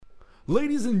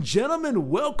Ladies and gentlemen,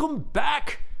 welcome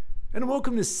back, and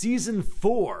welcome to Season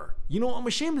 4. You know, I'm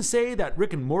ashamed to say that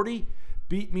Rick and Morty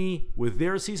beat me with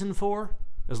their Season 4,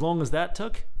 as long as that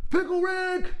took. Pickle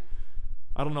Rick!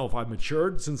 I don't know if I've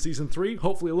matured since Season 3,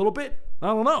 hopefully a little bit. I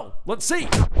don't know. Let's see.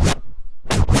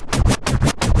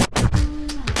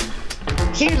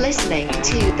 You're listening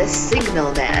to The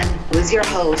Signalman with your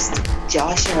host,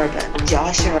 Josh Urban.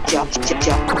 Josh Urban.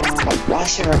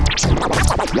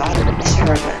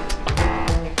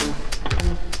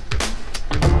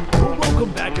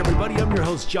 Welcome back, everybody. I'm your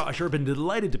host, Josh Urban.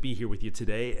 Delighted to be here with you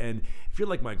today. And if you're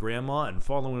like my grandma and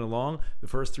following along the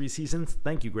first 3 seasons,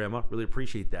 thank you, Grandma. Really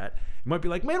appreciate that. You might be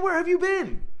like, man, where have you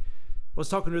been? I was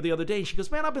talking to her the other day, and she goes,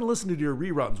 man, I've been listening to your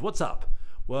reruns. What's up?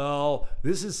 Well,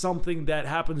 this is something that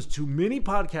happens to many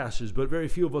podcasters, but very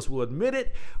few of us will admit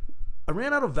it. I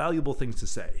ran out of valuable things to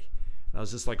say. And I was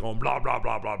just like, oh, blah, blah,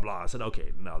 blah, blah, blah. I said,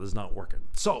 okay, no, this is not working.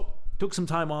 So, took some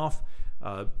time off.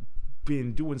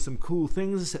 Been doing some cool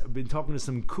things, been talking to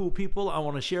some cool people I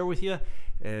want to share with you,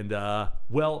 and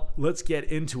well, let's get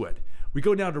into it. We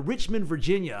go down to Richmond,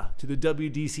 Virginia, to the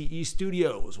WDCE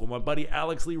studios, where my buddy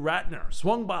Alex Lee Ratner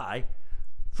swung by,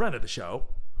 friend of the show,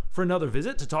 for another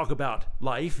visit to talk about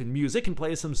life and music and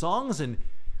play some songs. And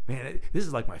man, this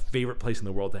is like my favorite place in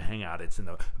the world to hang out. It's in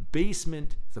the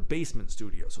basement. It's a basement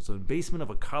studio. So it's in the basement of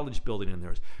a college building, and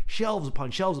there's shelves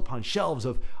upon shelves upon shelves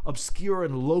of obscure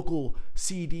and local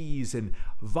CDs and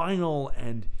vinyl.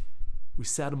 And we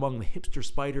sat among the hipster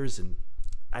spiders, and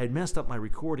I had messed up my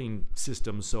recording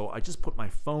system, so I just put my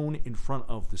phone in front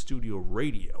of the studio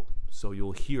radio, so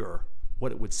you'll hear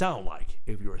what it would sound like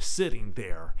if you were sitting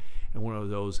there in one of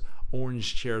those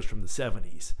orange chairs from the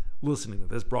 70s. Listening to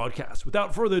this broadcast.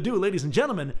 Without further ado, ladies and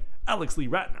gentlemen, Alex Lee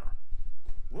Ratner.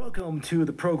 Welcome to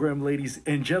the program, ladies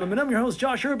and gentlemen. I'm your host,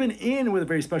 Josh Urban, in with a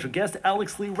very special guest,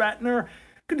 Alex Lee Ratner.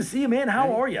 Good to see you, man.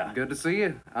 How are you? Good to see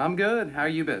you. I'm good. How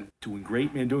you been? Doing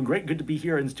great, man. Doing great. Good to be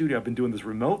here in the studio. I've been doing this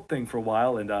remote thing for a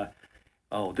while, and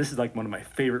this is like one of my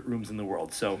favorite rooms in the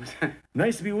world. So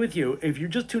nice to be with you. If you're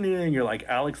just tuning in and you're like,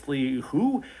 Alex Lee,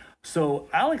 who? So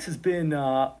Alex has been...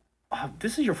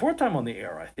 this is your 4th time on the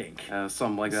air, I think.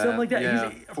 Something like that. Something like that. Yeah,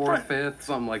 He's 4th, 5th,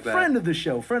 something like that. Friend of the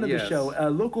show. Yes. The show.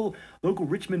 Local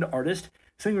Richmond artist,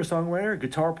 singer-songwriter,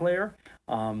 guitar player.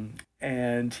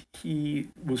 And he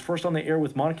was first on the air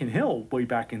with Monica Hill way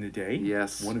back in the day.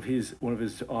 Yes. One of his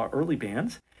early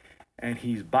bands. And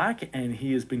he's back, and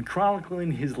he has been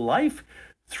chronicling his life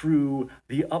through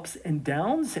the ups and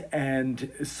downs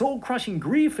and soul-crushing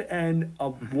grief and,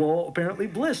 apparently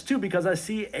bliss, too, because I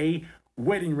see a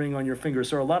wedding ring on your finger.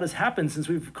 So a lot has happened since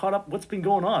we've caught up. What's been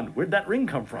going on? Where'd that ring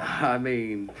come from? I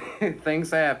mean, things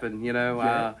happen, you know.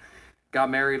 Yeah. Got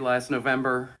married last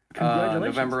November.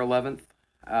 Congratulations. November 11th.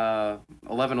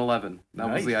 11/11. That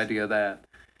Nice. was the idea of that.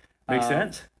 Makes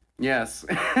sense. Yes.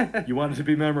 You wanted to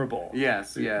be memorable.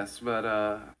 Yes.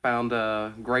 But found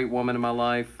a great woman in my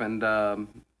life, and,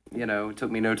 you know, it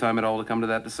took me no time at all to come to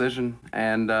that decision.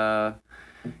 And,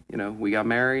 you know, we got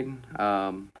married.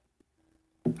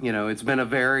 You know, it's been a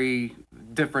very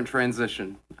different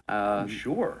transition.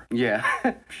 Sure. Yeah.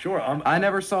 Sure. I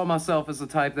never saw myself as the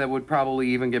type that would probably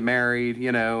even get married,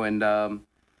 you know, and,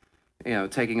 you know,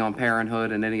 taking on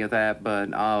parenthood and any of that. But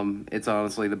it's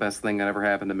honestly the best thing that ever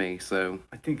happened to me. So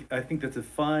I think that's a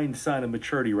fine sign of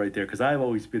maturity right there, because I've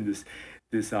always been this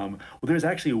well, there's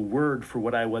actually a word for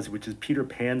what I was, which is Peter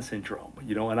Pan syndrome,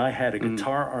 you know, and I had a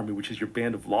guitar army, which is your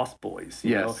band of lost boys,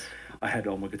 you know. I had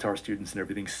all my guitar students and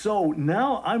everything. So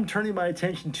now I'm turning my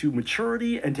attention to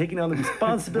maturity and taking on the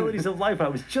responsibilities of life. I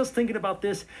was just thinking about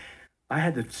this. I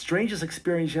had the strangest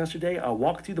experience yesterday. I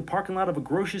walked through the parking lot of a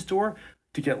grocery store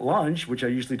to get lunch, which I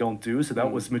usually don't do, so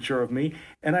that was mature of me.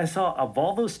 And I saw a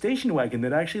Volvo station wagon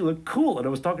that actually looked cool. And I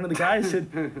was talking to the guy, I said,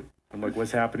 I'm like,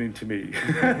 what's happening to me?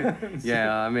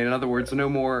 Yeah, I mean, in other words, no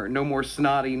more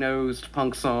snotty-nosed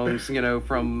punk songs, you know,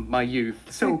 from my youth.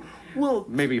 So, well,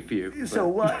 maybe a few. But. So,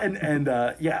 well, and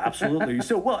yeah, absolutely.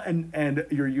 So, well, and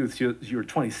your youth, you're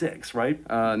 26, right?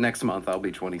 Next month I'll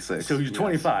be 26. So you're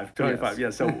 25, Yes. yeah.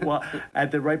 So, well,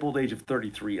 at the ripe old age of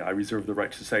 33, I reserve the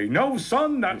right to say, no,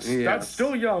 son, that's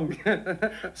still young.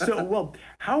 So, well,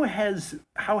 how has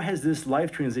this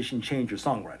life transition changed your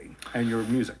songwriting and your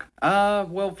music?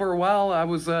 Well, for a while I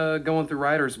was going through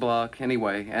writer's block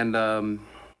anyway, and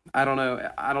I don't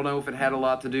know if it had a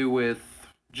lot to do with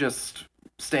just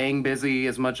staying busy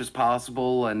as much as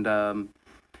possible, and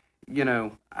you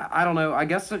know, I don't know, I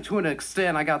guess to an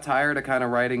extent I got tired of kind of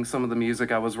writing some of the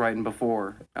music I was writing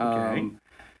before. Okay.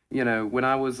 You know, when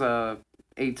I was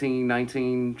 18,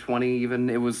 19, 20 even,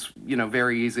 it was, you know,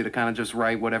 very easy to kind of just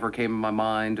write whatever came in my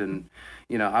mind, and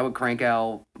I would crank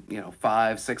out,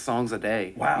 5, 6 songs a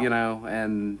day. Wow.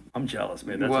 And I'm jealous,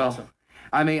 man. That's well, awesome.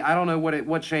 I mean, I don't know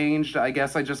what changed. I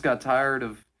guess I just got tired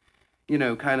of,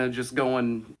 kind of just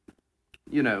going,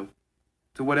 to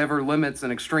whatever limits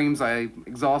and extremes I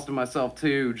exhausted myself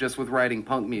to just with writing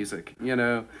punk music,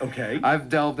 Okay. I've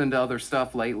delved into other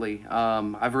stuff lately.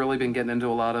 I've really been getting into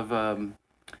a lot of,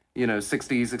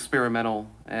 60s experimental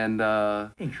and,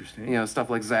 Interesting. stuff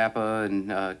like Zappa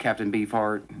and Captain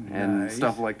Beefheart and Nice.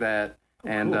 stuff like that.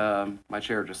 And cool. my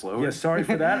chair just lowered. Yeah, sorry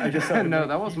for that. I just No,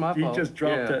 that was my fault. You just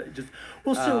dropped Yeah. it.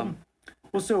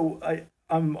 So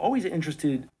I'm always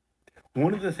interested.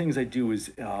 One of the things I do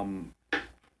is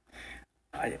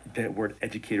that word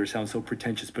educator sounds so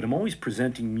pretentious, but I'm always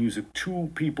presenting music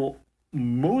to people,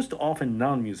 most often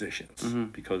non-musicians,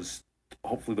 because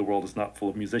hopefully the world is not full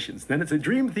of musicians. Then it's a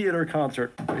dream theater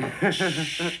concert.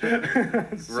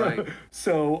 Right.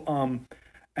 So,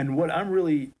 and what I'm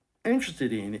really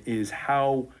interested in is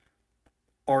how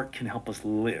art can help us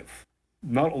live,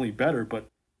 not only better, but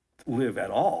live at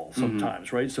all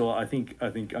sometimes, right? So I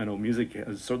know music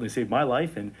has certainly saved my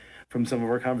life, and from some of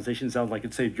our conversations, it sounds like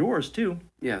it saved yours too.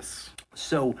 Yes.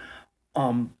 So,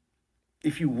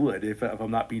 if you would, if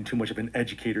I'm not being too much of an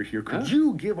educator here, could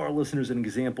you give our listeners an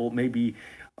example, maybe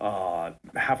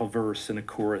half a verse and a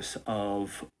chorus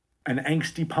of an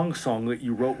angsty punk song that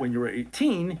you wrote when you were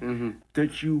 18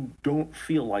 that you don't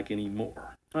feel like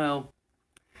anymore? Well,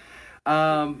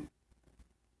 I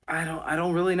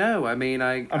don't really know. I mean,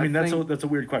 I mean, that's think, a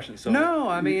weird question. So no,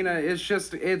 I mean, it's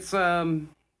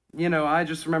I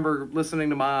just remember listening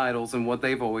to my idols and what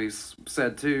they've always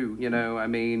said too. I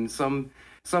mean, some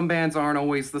bands aren't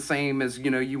always the same as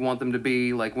you want them to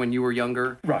be, like when you were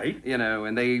younger, right?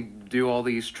 And they do all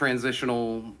these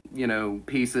transitional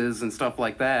pieces and stuff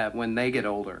like that when they get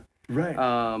older. Right.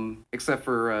 Except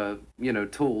for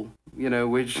Tool,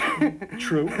 which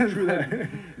true that.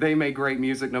 They make great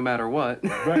music no matter what.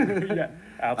 Right. Yeah.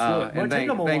 Absolutely. And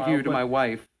thank you to my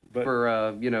wife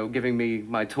for giving me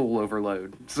my Tool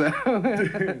overload. So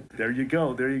there you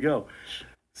go.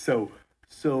 So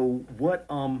what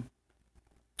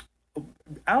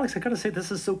Alex, I gotta say, this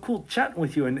is so cool chatting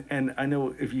with you, and I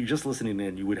know if you're just listening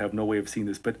in, you would have no way of seeing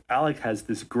this, but Alex has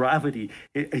this gravity.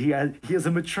 He has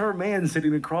a mature man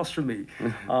sitting across from me.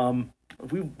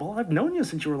 I've known you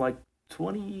since you were like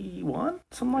 21,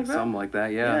 something like that. Something like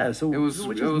that, yeah. Yeah, so it was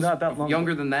not that long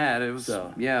younger ago. than that. It was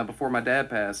before my dad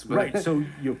passed. But. Right. So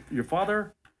your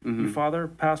father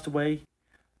passed away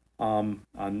when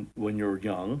you were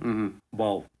young.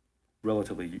 Well,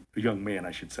 relatively a young man,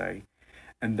 I should say.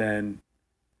 And then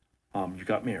you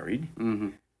got married,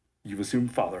 you've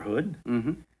assumed fatherhood,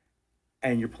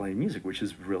 and you're playing music, which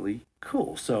is really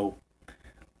cool. So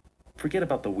forget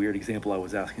about the weird example I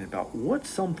was asking about.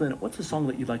 What's a song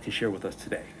that you'd like to share with us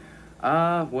today?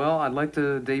 Well, I'd like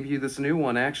to debut this new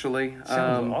one, actually.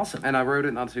 Sounds awesome. And I wrote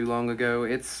it not too long ago.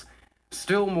 It's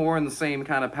still more in the same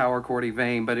kind of power chordy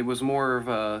vein, but it was more of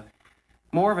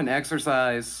an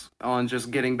exercise on just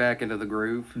getting back into the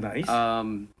groove. Nice.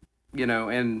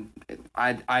 And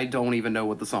I don't even know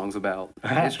what the song's about.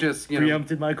 It's just,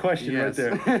 preempted my question yes.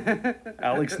 right there.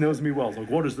 Alex knows me well. It's like,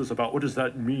 what is this about? What does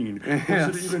that mean? What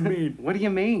does it even mean? What do you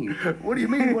mean? What do you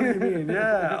mean?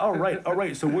 Yeah. All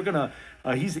right. So we're gonna.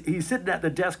 He's sitting at the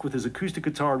desk with his acoustic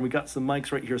guitar, and we got some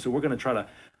mics right here. So we're gonna try to.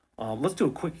 Let's do a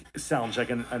quick sound check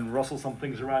and rustle some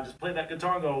things around. Just play that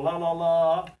guitar and go la la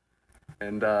la.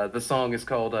 And the song is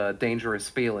called "Dangerous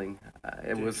Feeling."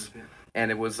 It was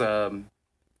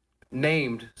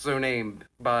named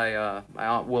by my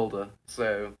Aunt Wilda.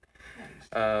 So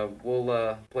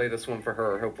we'll play this one for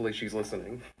her. Hopefully she's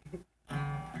listening.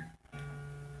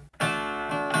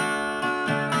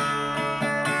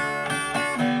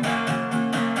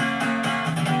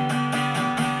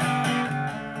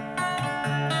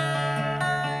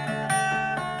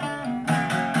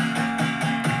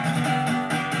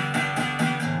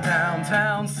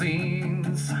 Downtown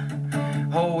scenes,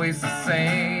 always the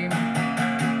same.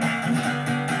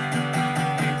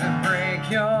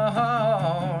 Your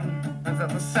heart, is that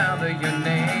the sound of your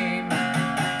name?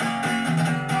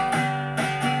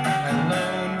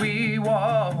 Alone we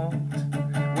walked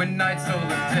when night stole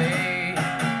the day.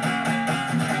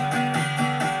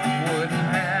 Wouldn't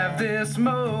have this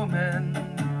moment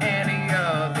any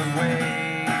other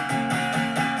way.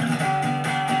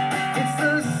 It's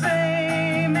the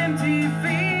same empty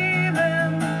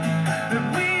feeling that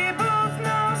we both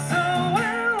know so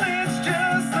well. It's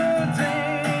just the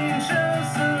day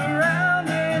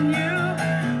surrounding you,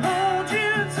 hold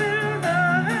you to the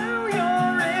hell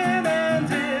you're in, and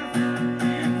if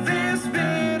this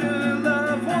bitter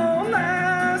love won't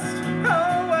last,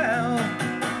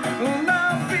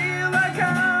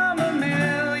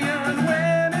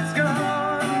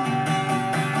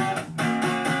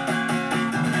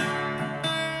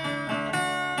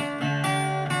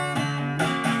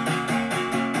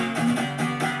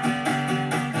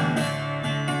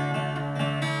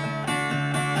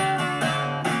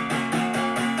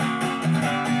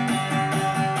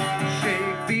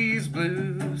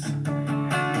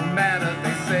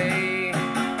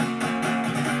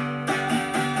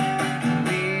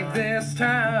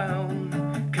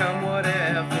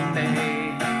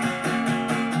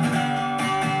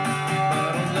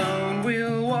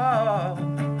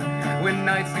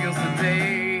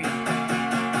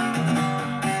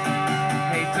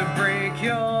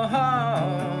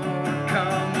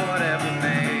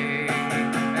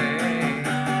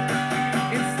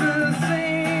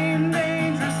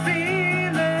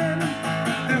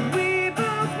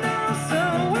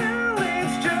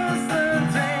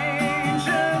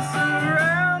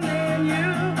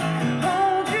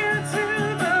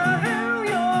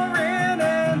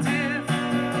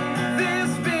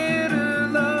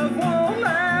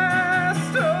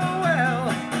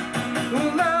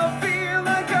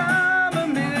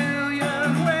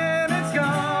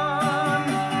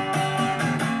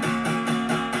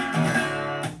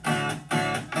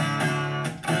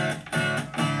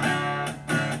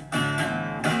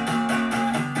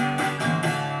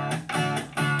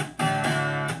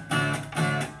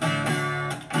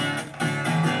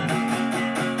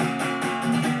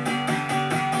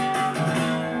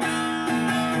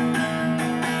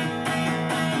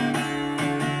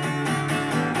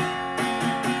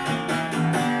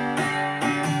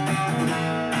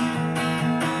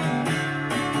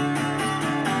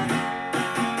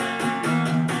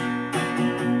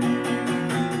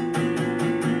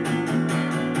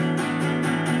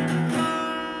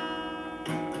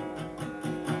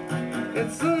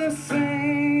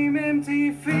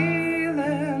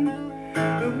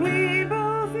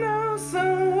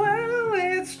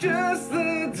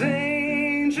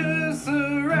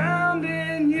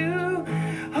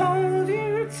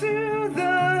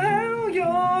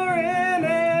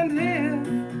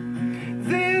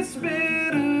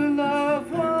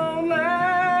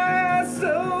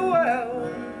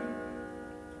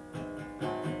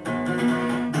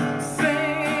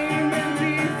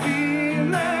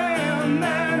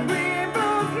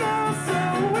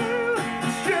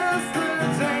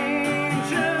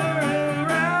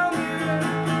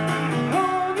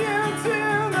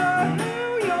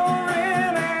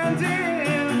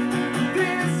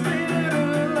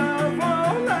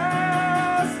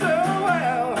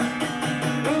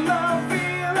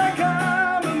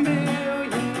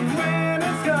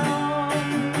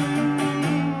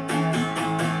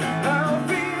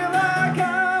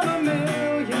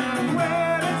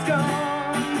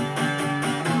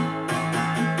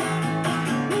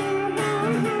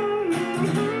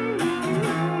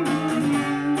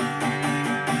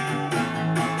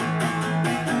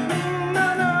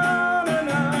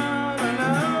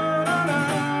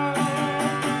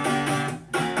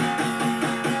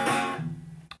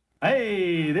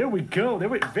 Hey, there we go.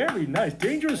 Very nice.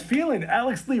 Dangerous Feeling.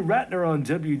 Alex Lee Ratner on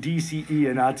WDCE.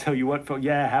 And I'll tell you what, folks,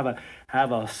 yeah,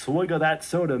 have a swig of that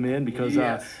soda, man, because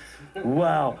Yes.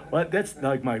 wow. Well, that's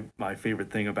like my favorite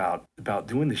thing about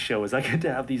doing the show is I get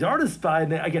to have these artists by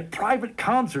and I get private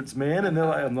concerts, man. And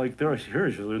I'm like,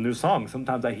 here's a new song.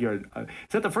 Sometimes I hear it. Is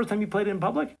that the first time you played it in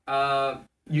public?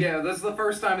 Yeah, this is the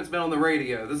first time it's been on the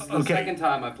radio. This is the second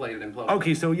time I played it in public.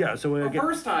 Okay, so yeah, so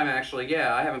First time actually,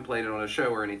 yeah. I haven't played it on a show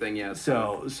or anything yet.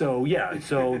 so yeah,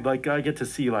 so like I get to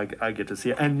see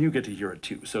it, and you get to hear it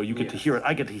too. So you get to hear it,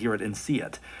 I get to hear it and see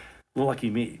it. Lucky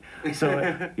me.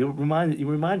 So you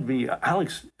remind me,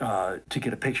 Alex, to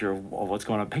get a picture of what's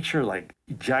going on. Picture like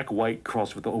Jack White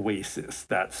crossed with the Oasis.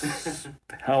 That's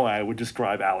how I would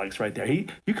describe Alex right there.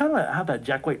 You kind of have that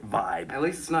Jack White vibe. At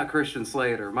least it's not Christian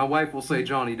Slater. My wife will say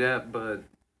Johnny Depp, but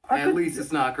at least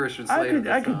it's not Christian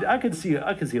Slater. I could see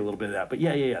a little bit of that. But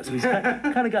yeah. So he's kind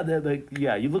of got that.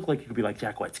 Yeah, you look like you could be like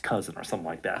Jack White's cousin or something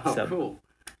like that. Oh, so, cool.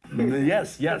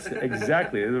 Yes,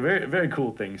 exactly. It's a very, very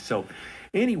cool thing. So,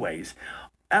 anyways,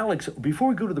 Alex, before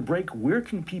we go to the break, where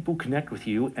can people connect with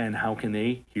you and how can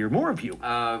they hear more of you?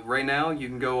 Right now, you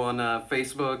can go on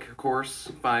Facebook, of course,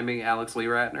 find me, Alex Lee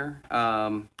Ratner.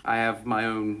 I have my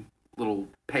own little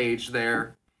page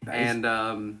there. Nice.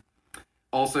 And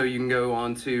also, you can go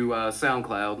on to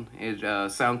SoundCloud,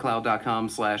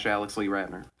 soundcloud.com/Alex Lee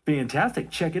Ratner.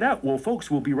 Fantastic. Check it out. Well, folks,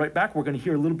 we'll be right back. We're going to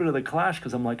hear a little bit of the Clash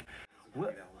because I'm like,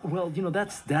 well, you know,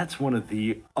 that's one of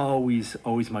the always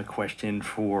my question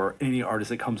for any artist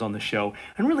that comes on the show,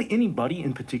 and really anybody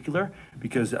in particular,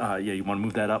 because you want to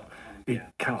move that up. It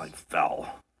kind of like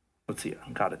fell. Let's see.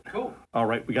 Got it. Cool. All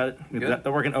right, we got it. We got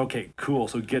that working. Okay, cool.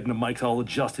 So getting the mics all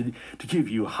adjusted to give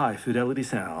you high fidelity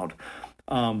sound.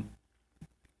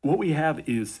 What we have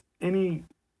is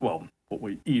what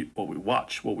we eat, what we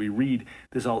watch, what we read.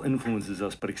 This all influences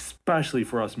us, but especially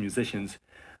for us musicians.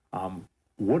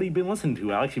 What have you been listening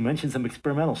to, Alex? You mentioned some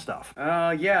experimental stuff.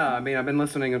 Yeah, I mean, I've been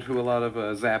listening to a lot of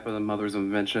Zappa and Mothers of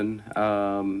Invention.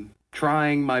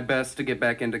 Trying my best to get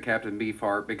back into Captain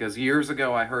Beefheart because years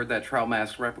ago I heard that Trout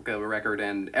Mask Replica record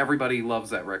and everybody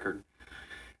loves that record.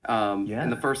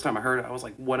 And the first time I heard it, I was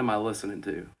like, what am I listening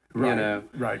to? Right, you know,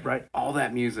 right. All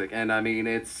that music. And I mean,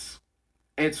 it's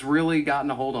really gotten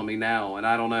a hold on me now. And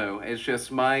I don't know. It's just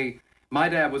my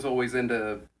dad was always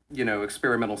into, you know,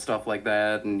 experimental stuff like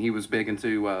that. And he was big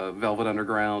into Velvet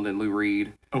Underground and Lou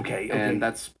Reed. Okay. And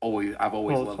I've always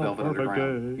loved Velvet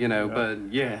Underground. You know,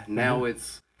 but yeah, now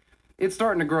it's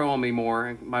starting to grow on me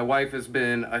more. My wife has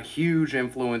been a huge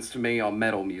influence to me on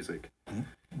metal music.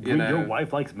 You know, your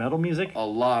wife likes metal music? A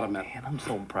lot of metal. Man, I'm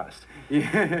so impressed.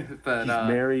 Yeah, but she's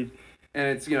married.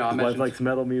 And it's, you know, His wife likes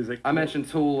metal music. I mentioned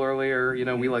Tool earlier. You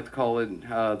know, we like to call it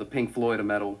the Pink Floyd of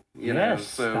metal. You know,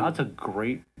 so that's a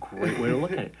great way to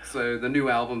look at it. So the new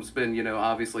album's been, you know,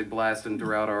 obviously blasting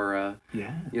throughout our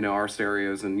you know, our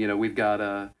stereos, and you know, we've got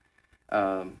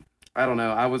I don't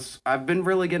know. I've been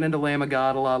really getting into Lamb of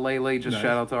God a lot lately. Just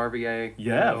shout out to RVA. Yeah,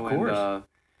 you know, of course. And,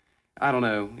 I don't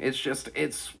know. It's just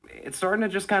it's starting to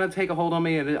just kind of take a hold on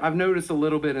me, and I've noticed a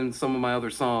little bit in some of my other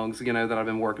songs, you know, that I've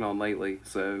been working on lately.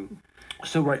 So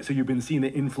right. So you've been seeing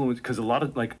the influence because a lot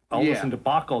of I'll listen to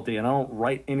Bach all day, and I don't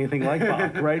write anything like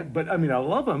Bach, right? But I mean, I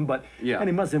love him, and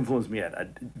he must influence me at a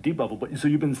deep level. But so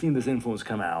you've been seeing this influence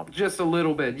come out just a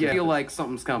little bit. Yeah, I feel like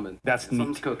something's coming. That's neat.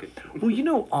 Something's cooking. Well, you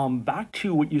know, back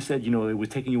to what you said. You know, it was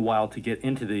taking you a while to get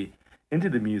into the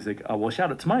music. Well,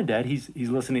 shout out to my dad. He's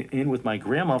listening in with my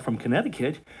grandma from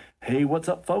Connecticut. Hey, what's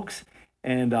up, folks?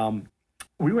 And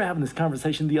we were having this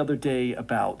conversation the other day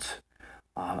about.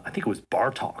 I think it was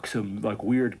Bartok, some like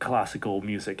weird classical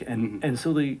music, and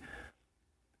so the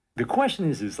question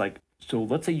is like, so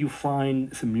let's say you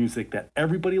find some music that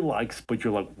everybody likes, but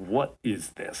you're like, what is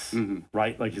this,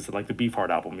 right? Like you said, like the Beefheart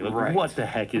album, you're like, what the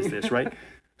heck is this, right?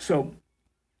 So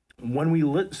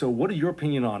when so what is your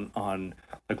opinion on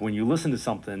like when you listen to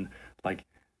something like?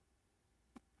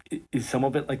 Is some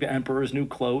of it like the Emperor's New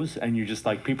Clothes, and you just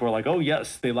like people are like, oh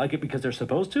yes, they like it because they're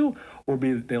supposed to, or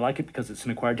they like it because it's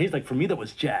an acquired taste? Like for me, that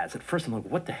was jazz. At first, I'm like,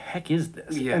 what the heck is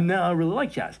this? Yeah. And now I really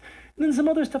like jazz. And then some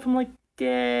other stuff, I'm like,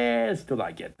 yeah, still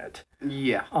not getting it.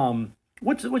 Yeah.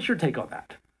 What's your take on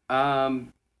that?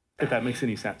 If that makes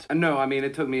any sense. No, I mean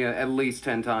it took me at least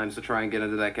 10 times to try and get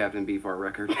into that Captain Beefheart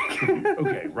record.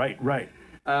 Okay, right.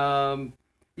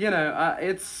 You know,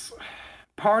 it's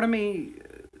part of me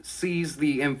sees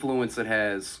the influence it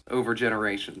has over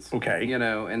generations. Okay. You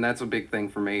know, and that's a big thing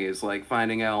for me is like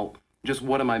finding out just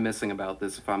what am I missing about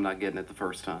this if I'm not getting it the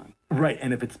first time? Right,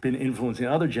 and if it's been influencing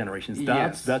other generations,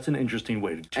 that's an interesting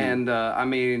way to. And I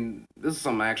mean, this is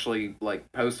something I actually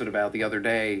like posted about the other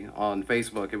day on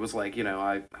Facebook. It was like, you know,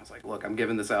 I was like, look, I'm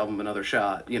giving this album another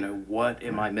shot. You know, what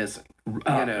am I missing? You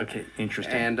know, okay,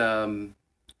 interesting. And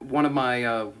one of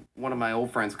my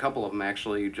old friends, a couple of them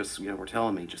actually, just were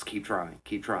telling me, just keep trying.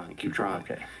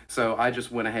 Okay. So I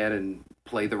just went ahead and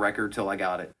played the record till I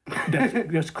got it.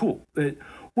 That's cool.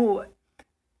 Well,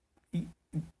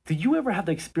 did you ever have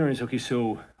the experience? Okay,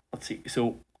 so let's see.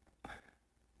 So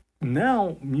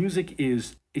now music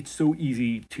it's so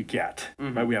easy to get,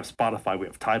 right? We have Spotify, we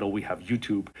have Tidal, we have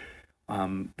YouTube.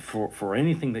 For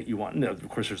anything that you want. No, of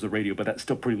course, there's the radio, but that's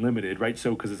still pretty limited, right?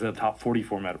 So because it's a top 40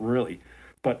 format, really.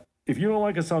 But if you don't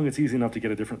like a song, it's easy enough to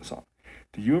get a different song.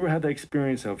 Do you ever have the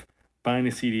experience of buying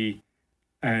a CD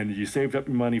and you saved up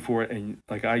your money for it? And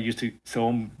like I used to,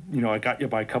 so I got you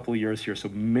by a couple of years here, so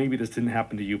maybe this didn't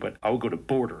happen to you, but I would go to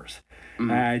Borders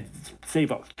and I'd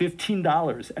save up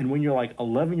 $15. And when you're like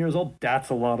 11 years old, that's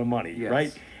a lot of money,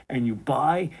 right? And you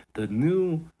buy the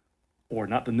new, or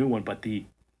not the new one, but the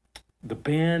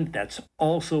band that's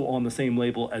also on the same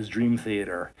label as Dream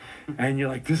Theater, and you're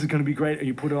like, this is going to be great, and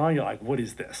you put it on, you're like, what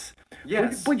is this?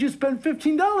 Yes. But you spend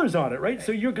 $15 on it, right?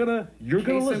 So you're gonna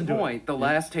listen to it. The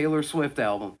last Taylor Swift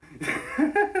album.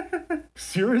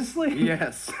 Seriously?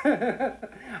 Yes.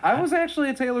 I was actually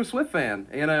a Taylor Swift fan.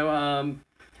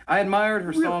 I admired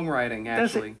her songwriting,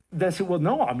 actually. That's it. Well,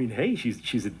 no, I mean, hey, she's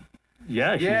certainly.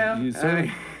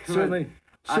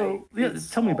 So,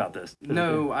 tell me about this.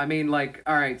 No, I mean, like,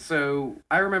 all right, so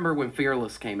I remember when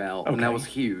Fearless came out, and that was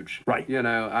huge. Right.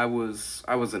 I was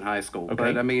in high school,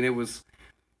 but I mean,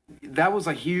 that was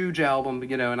a huge album,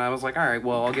 and I was like, all right,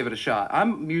 well, I'll give it a shot.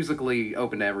 I'm musically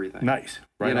open to everything. Nice.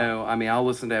 Right. I mean, I'll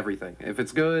listen to everything. If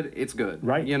it's good, it's good.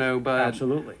 Right. But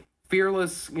absolutely.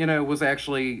 Fearless, was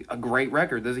actually a great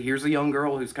record. Here's a young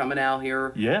girl who's coming out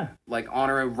here. Yeah. Like, on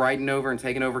her riding over and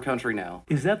taking over country now.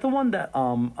 Is that the one that,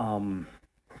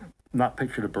 not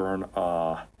Picture to Burn,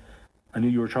 I Knew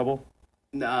You Were Trouble?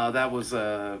 No, that was,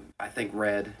 I think,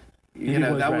 Red.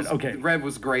 Red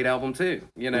was a great album, too,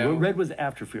 Red was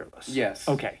after Fearless. Yes.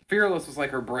 Okay. Fearless was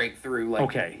like her breakthrough. Like,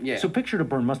 okay. Yeah. So Picture to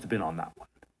Burn must have been on that one.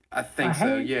 I think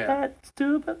so, yeah. That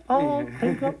stupid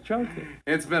take up junkie.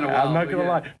 It's been a while. I'm not going to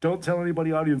lie. Don't tell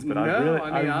anybody, audience, but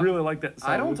I really like that song.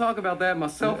 I don't talk about that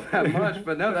myself that much,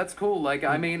 but no, that's cool. Like,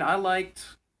 I mean, I liked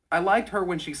her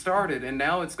when she started, and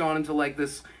now it's gone into, like,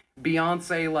 this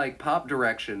Beyonce like pop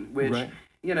direction, which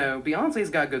Beyonce's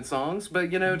got good songs, but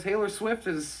Taylor Swift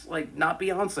is like not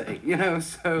Beyonce,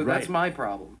 so that's my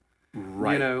problem.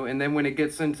 Right. And then when it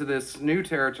gets into this new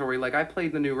territory, like I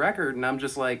played the new record and I'm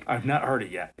just like, I've not heard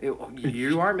it yet.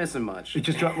 You aren't missing much. It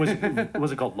just dropped.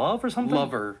 Was it called Love or something?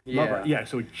 Lover. Yeah,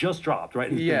 so it just dropped,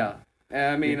 right? Yeah.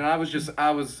 I mean, and I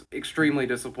was extremely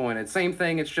disappointed. Same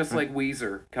thing, it's just like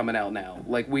Weezer coming out now.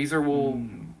 Like Weezer will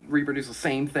reproduce the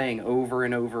same thing over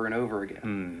and over and over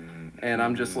again. And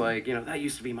I'm just like, that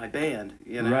used to be my band,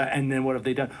 Right, and then what have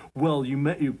they done? Well,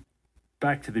 you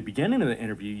back to the beginning of the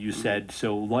interview, you said,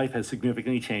 so life has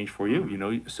significantly changed for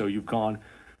you, so you've gone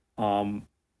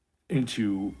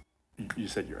into, you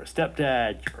said you're a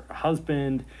stepdad, you're a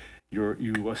husband,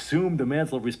 you assume the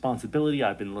mantle of responsibility.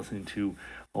 I've been listening to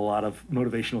a lot of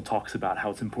motivational talks about how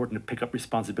it's important to pick up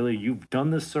responsibility. You've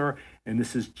done this, sir, and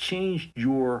this has changed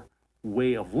your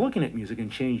way of looking at music and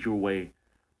changed your way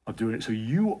of doing it. So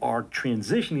you are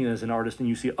transitioning as an artist, and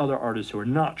you see other artists who are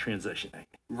not transitioning.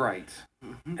 Right.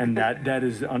 And that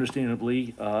is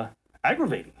understandably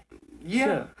aggravating.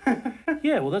 Yeah. So,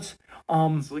 yeah, well, that's...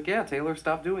 it's like, Taylor,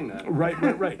 stop doing that. Right.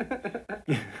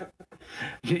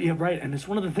 Yeah, right. And it's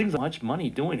one of the things, much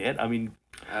money doing it. I mean,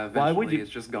 why would you?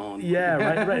 It's just gone.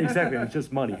 Yeah, right, exactly. It's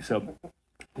just money. So,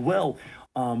 well,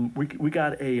 we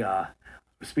got a,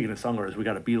 speaking of songwriters, we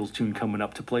got a Beatles tune coming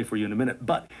up to play for you in a minute.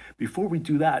 But before we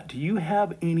do that, do you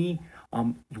have any,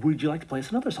 would you like to play us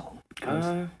another song?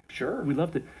 Sure. We'd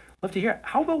love to hear it.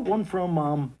 How about one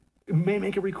from, May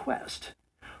Make a Request?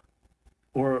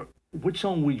 Or which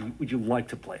song would you like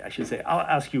to play? I should say. I'll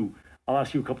ask you a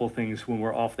couple of things when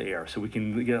we're off the air so we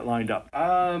can get it lined up.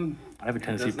 I have a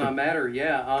tendency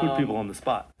to put people on the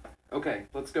spot. Okay,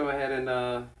 let's go ahead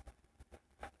and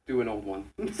do an old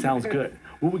one. Sounds good.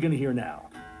 What are we going to hear now?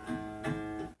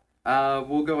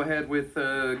 We'll go ahead with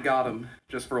Got 'Em,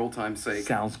 just for old time's sake.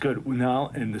 Sounds good.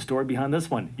 Now, and the story behind this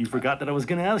one. You forgot that I was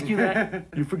going to ask you that.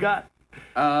 You forgot.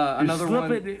 Another You're one.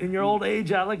 slipping in your old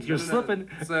age, Alex. You're slipping.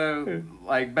 So,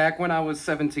 like, back when I was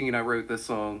 17, I wrote this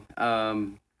song.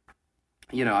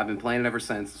 I've been playing it ever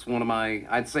since. It's one of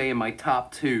I'd say in my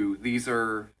top two. These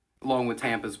are, along with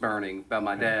Tampa's Burning, about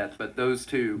my dad. But those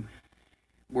two,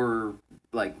 were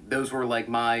those were like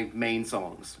my main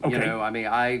songs. Okay. You know, I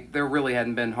mean, there really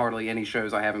hadn't been hardly any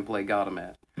shows I haven't played Got 'em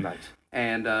at. Nice.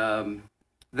 And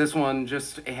this one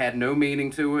it had no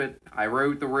meaning to it. I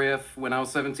wrote the riff when I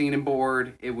was 17 and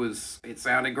bored. It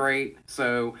sounded great.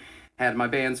 So had my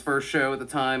band's first show at the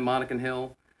time, Monacan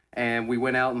Hill, and we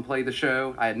went out and played the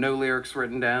show. I had no lyrics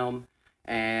written down,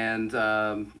 and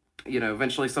you know,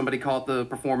 eventually somebody caught the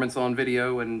performance on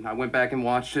video, and I went back and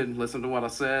watched it and listened to what I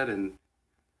said, and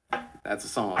that's a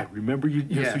song. I remember you.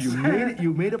 Yes. So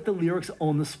you made up the lyrics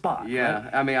on the spot. Yeah,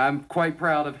 Right? I mean, I'm quite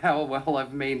proud of how well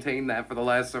I've maintained that for the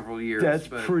last several years. That's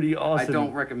but pretty awesome. I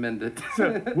don't recommend it.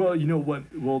 So, well, you know what?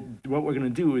 Well, what we're gonna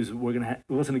do is we're gonna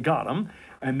listen to "Got 'Em,"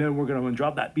 and then we're gonna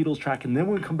drop that Beatles track, and then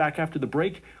when we come back after the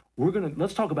break,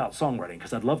 let's talk about songwriting,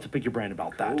 because I'd love to pick your brain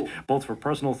about that, Cool. both for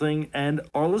personal thing and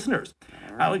our listeners.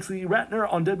 right. Alex Lee Ratner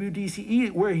on WDCE.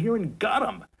 We're hearing "Got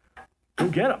 'Em." Go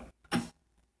get 'em.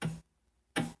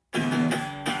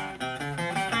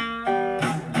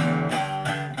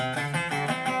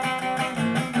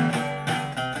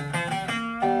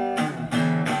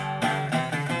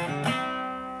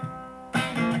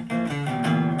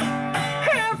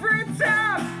 Every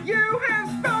time you have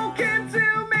spoken to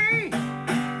me,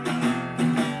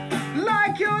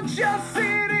 like you're just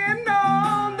sitting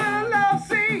on the love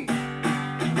seat.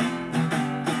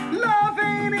 Love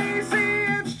ain't easy,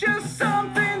 it's just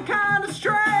something kind of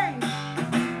strange.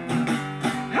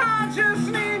 I just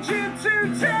need you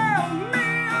to tell me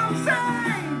I'm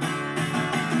sane.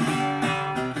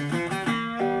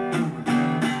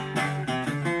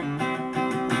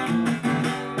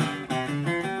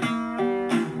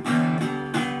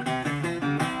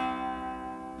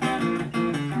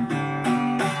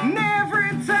 And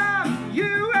every time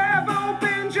you have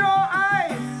opened your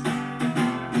eyes,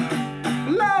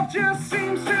 love just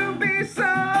seems to be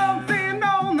something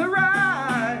on the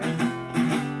rise.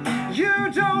 You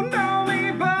don't know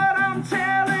me, but I'm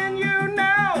telling you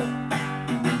now,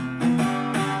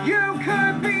 you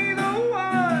could be the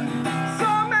one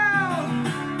somehow.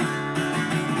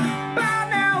 By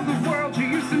now the world you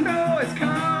used to know has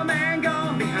come and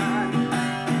gone behind,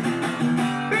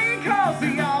 because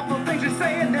the awful things you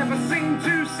say never seem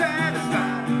to satisfy.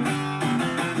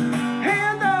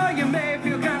 And though you may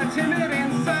feel kind of timid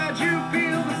inside, you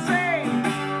feel the same.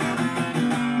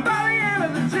 By the end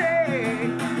of the day,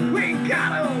 we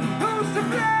got 'em, who's to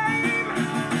blame?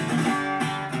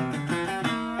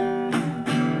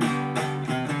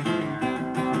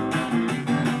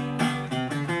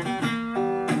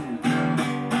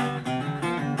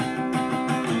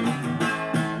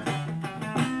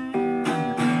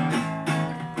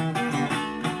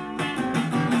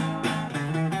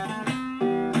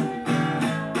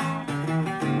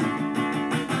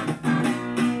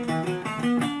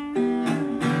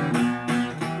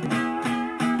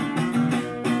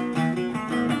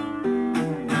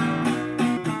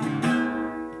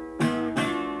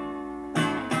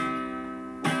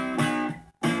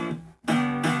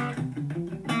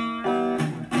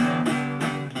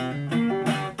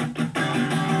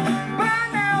 By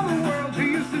now the world you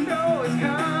used to know has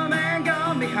come and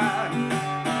gone behind,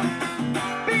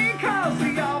 because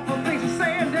the awful things you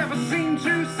say never seem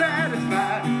to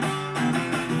satisfy.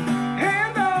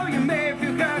 And though you may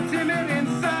feel kind of timid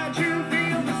inside, you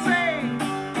feel the same.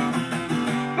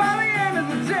 By the end of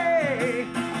the day,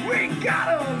 we got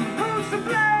 'em, who's to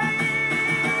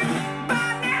blame? By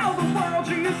now the world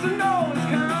you used to know has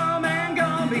come and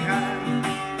gone behind,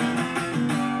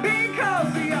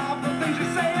 because the awful things you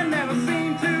say never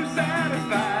seem to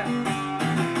satisfy.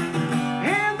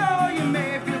 And though you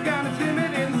may feel kind of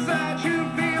timid inside, you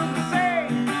feel the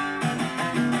same.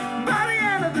 By the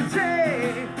end of the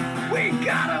day, we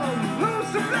got 'em, who's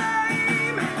to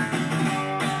blame?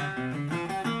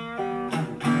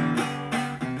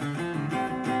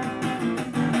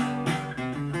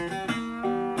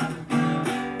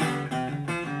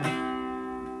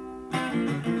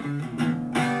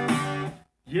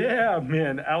 Yeah,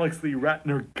 man, Alex Lee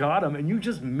Ratner, "Got 'Em," and you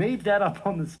just made that up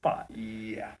on the spot.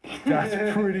 Yeah.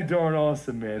 That's pretty darn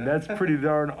awesome, man. That's pretty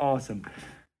darn awesome.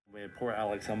 Man, poor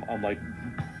Alex. I'm like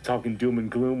talking doom and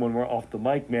gloom when we're off the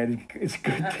mic, man. It's a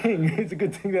good thing. It's a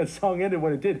good thing that song ended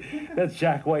when it did. That's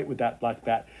Jack White with that Black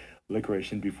Bat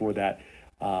Licorice, and before that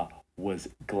was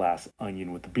Glass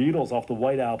Onion with the Beatles off the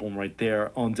White Album right there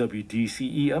on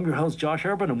WDCE. I'm your host, Josh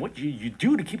Urban, and what you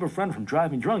do to keep a friend from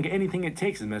driving drunk, anything it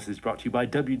takes. Is a message brought to you by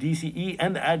WDCE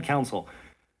and the Ad Council.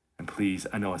 And please,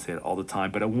 I know I say it all the time,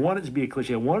 but I want it to be a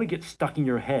cliche. I want it to get stuck in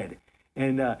your head.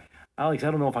 And Alex, I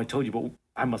don't know if I told you, but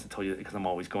I must have told you because I'm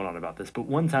always going on about this. But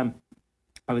one time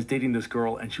I was dating this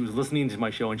girl, and she was listening to my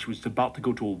show, and she was about to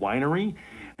go to a winery,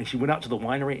 and she went out to the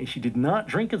winery, and she did not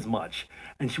drink as much,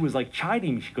 and she was like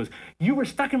chiding me. She goes, "You were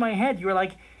stuck in my head. You were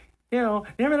like, never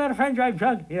let a friend drive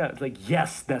drunk." Yeah, it's like,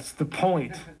 yes, that's the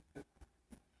point.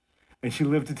 And she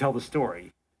lived to tell the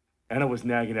story, and I was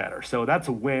nagging at her. So that's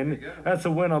a win. That's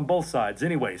a win on both sides.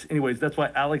 Anyways, that's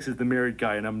why Alex is the married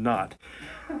guy, and I'm not.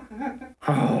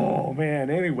 Oh,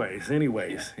 man. Anyways.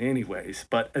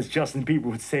 But as Justin Bieber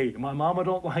would say, my mama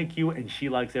don't like you, and she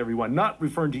likes everyone. Not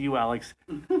referring to you, Alex.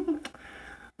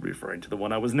 Referring to the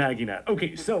one I was nagging at.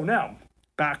 Okay, so now,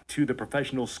 back to the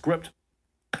professional script.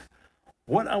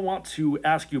 What I want to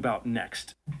ask you about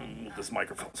next, with this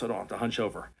microphone, so I don't have to hunch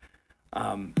over.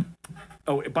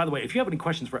 By the way, if you have any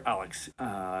questions for Alex,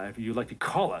 if you'd like to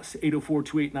call us,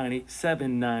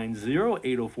 804-289-8790,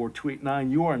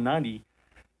 804-289-UR90,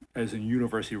 as in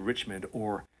University of Richmond,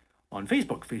 or on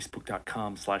Facebook,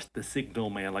 facebook.com/The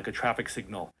Signalman, like a traffic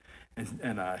signal,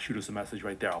 and shoot us a message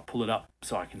right there. I'll pull it up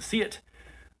so I can see it.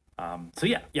 So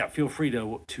feel free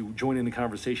to join in the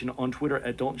conversation on Twitter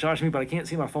at Don't Josh Me, but I can't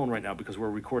see my phone right now because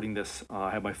we're recording this.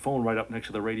 I have my phone right up next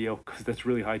to the radio because that's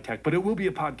really high tech, but it will be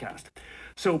a podcast.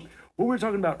 So what we were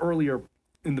talking about earlier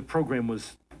in the program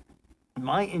was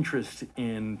my interest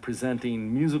in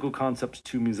presenting musical concepts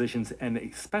to musicians, and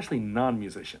especially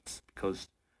non-musicians, because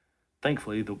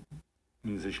thankfully the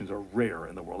musicians are rare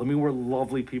in the world. I mean, we're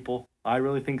lovely people. I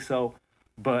really think so,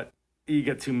 but you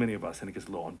get too many of us and it gets a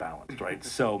little unbalanced, right?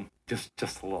 So just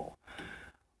a little.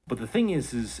 But the thing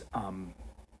is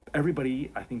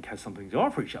everybody, I think, has something to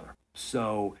offer each other.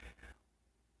 So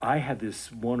I had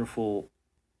this wonderful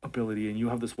ability, and you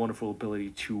have this wonderful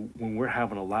ability to, when we're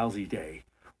having a lousy day,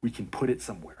 we can put it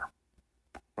somewhere,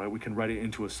 right? We can write it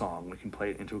into a song. We can play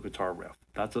it into a guitar riff.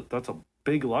 That's a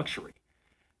big luxury.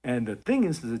 And the thing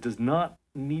is it does not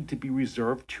need to be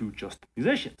reserved to just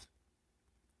musicians.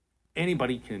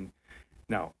 Anybody can.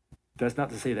 Now, that's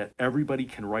not to say that everybody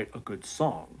can write a good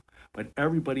song, but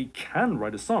everybody can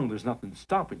write a song. There's nothing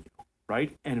stopping you,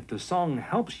 right? And if the song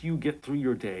helps you get through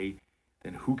your day,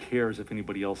 then who cares if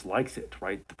anybody else likes it,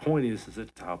 right? The point is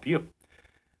it to help you.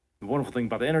 The wonderful thing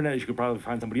about the internet is you could probably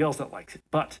find somebody else that likes it,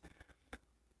 but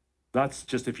that's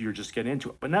just if you're just getting into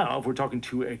it. But now, if we're talking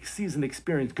to a seasoned,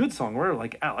 experienced, good songwriter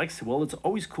like Alex, well, it's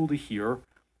always cool to hear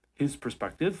his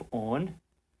perspective on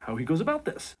how he goes about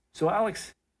this. So,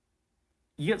 Alex,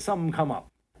 you get something come up,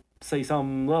 say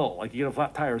something little, like you get a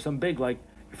flat tire, or something big, like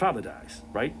your father dies,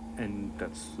 right? And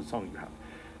that's the song you have.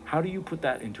 How do you put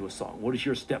that into a song? What is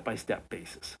your step-by-step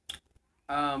basis?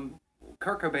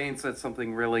 Kurt Cobain said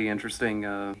something really interesting.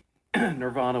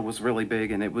 Nirvana was really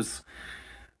big, and it was,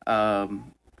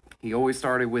 he always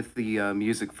started with the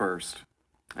music first,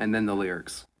 and then the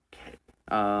lyrics.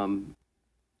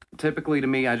 Typically, to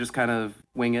me, I just kind of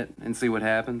wing it and see what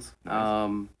happens.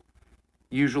 Nice.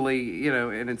 Usually,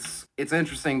 and it's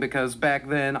interesting because back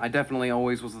then, I definitely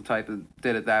always was the type that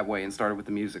did it that way and started with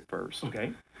the music first.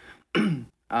 Okay.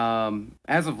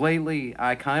 As of lately,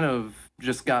 I kind of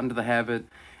just got into the habit,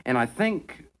 and I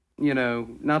think,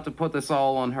 not to put this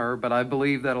all on her, but I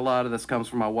believe that a lot of this comes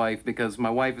from my wife, because my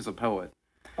wife is a poet.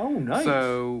 Oh, nice.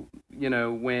 So,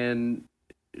 when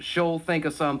she'll think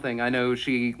of something, I know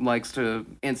she likes to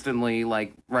instantly,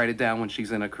 write it down when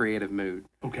she's in a creative mood.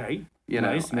 Okay.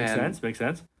 Nice. Makes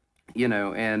sense.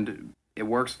 And it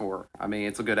works for her. I mean,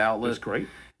 it's a good outlet. That's great.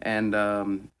 And,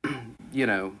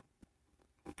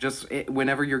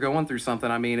 whenever you're going through something,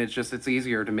 I mean, it's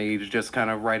easier to me to just kind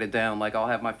of write it down. Like, I'll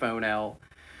have my phone out,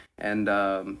 and,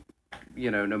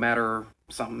 no matter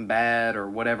something bad or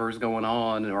whatever's going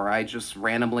on, or I just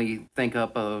randomly think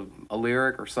up a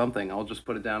lyric or something, I'll just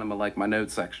put it down in my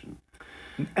notes section.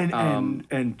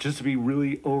 And just to be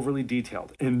really overly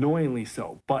detailed, annoyingly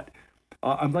so, but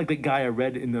I'm like that guy I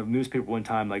read in the newspaper one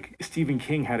time, like Stephen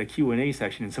King had a Q&A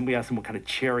session and somebody asked him what kind of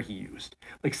chair he used.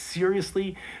 Like,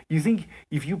 seriously? You think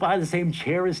if you buy the same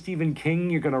chair as Stephen King,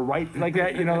 you're going to write like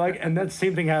that? And that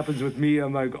same thing happens with me.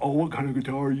 I'm like, oh, what kind of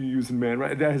guitar are you using, man?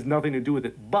 Right? That has nothing to do with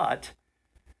it. But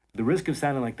the risk of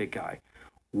sounding like that guy,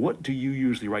 what do you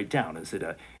usually write down?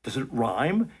 Does it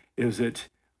rhyme? Is it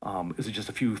just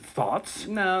a few thoughts?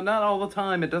 No, not all the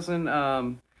time. It doesn't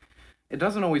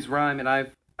always rhyme. And I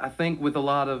think with a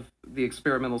lot of the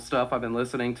experimental stuff I've been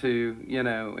listening to,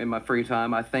 in my free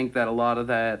time, I think that a lot of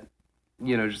that,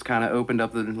 just kind of opened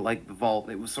up the vault.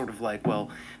 It was sort of like, well,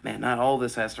 man, not all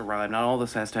this has to rhyme. Not all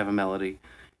this has to have a melody,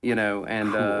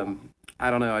 and cool. I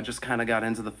don't know. I just kind of got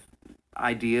into the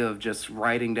idea of just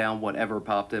writing down whatever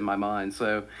popped in my mind.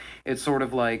 So it's sort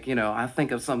of like, I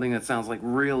think of something that sounds like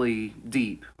really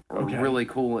deep or really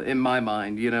cool in my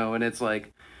mind, and it's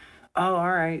like, oh,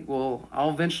 all right, well, I'll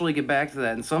eventually get back to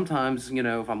that. And sometimes,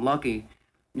 if I'm lucky,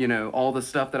 all the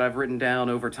stuff that I've written down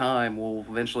over time will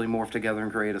eventually morph together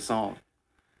and create a song.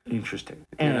 Interesting.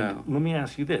 And let me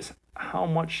ask you this. How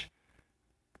much,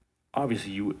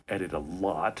 obviously you edit a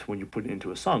lot when you put it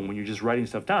into a song. When you're just writing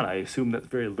stuff down, I assume that's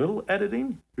very little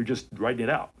editing? You're just writing it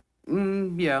out.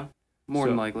 Yeah, more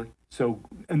than likely. So,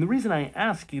 and the reason I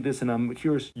ask you this, and I'm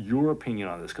curious your opinion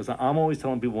on this, because I'm always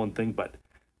telling people one thing, but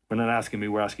we're not asking me,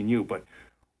 we're asking you. But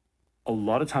a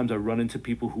lot of times I run into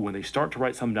people who, when they start to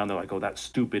write something down, they're like, oh, that's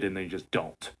stupid, and they just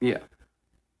don't. Yeah.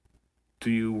 Do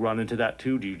you run into that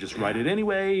too? Do you just write it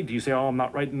anyway? Do you say, oh, I'm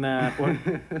not writing that? Or,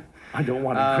 I don't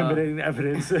want incriminating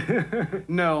evidence.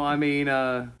 No, I mean,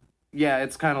 yeah,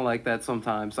 it's kind of like that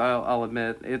sometimes. I'll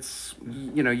admit. It's,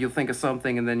 you'll think of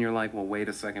something and then you're like, well, wait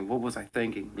a second, what was I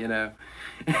thinking,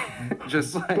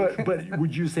 Just like... But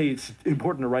would you say it's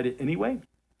important to write it anyway?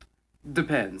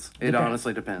 Depends. It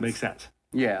honestly depends. Makes sense.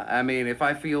 Yeah, I mean, if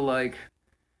I feel like,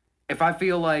 they're not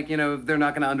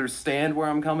going to understand where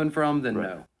I'm coming from, then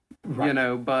no. Right.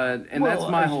 That's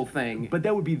my whole thing. But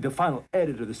that would be the final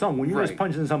edit of the song. When you're just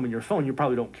punching something on your phone, you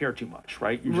probably don't care too much,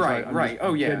 right? You're just right.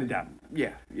 Oh, yeah. Getting it down.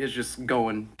 Yeah, it's just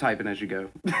typing as you go.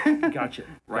 Gotcha.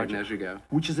 Writing as you go.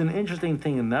 Which is an interesting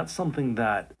thing, and that's something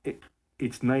that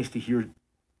it's nice to hear,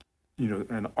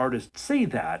 an artist say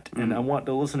that, and I want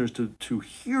the listeners to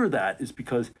hear that, is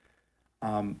because,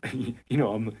 my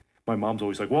mom's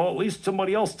always like, well, at least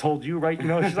somebody else told you, right? She's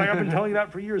like, I've been telling you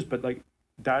that for years, but like,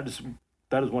 that is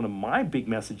one of my big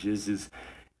messages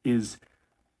is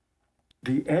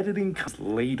the editing comes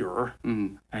later,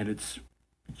 and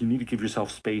you need to give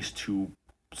yourself space to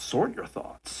sort your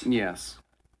thoughts. Yes.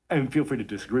 And feel free to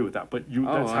disagree with that, but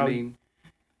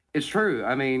it's true.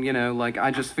 I mean,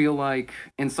 I just feel like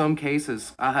in some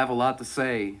cases I have a lot to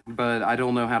say, but I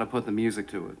don't know how to put the music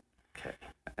to it. Okay.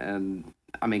 And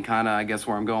I mean, kind of, I guess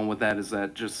where I'm going with that is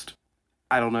that just,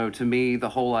 I don't know, to me, the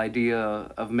whole idea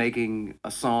of making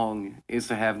a song is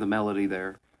to have the melody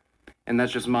there. And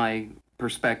that's just my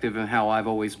perspective and how I've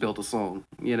always built a song.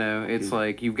 It's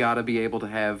like, you've got to be able to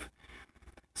have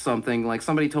something, like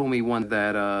somebody told me one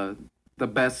that the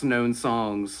best known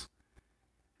songs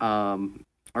are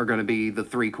going to be the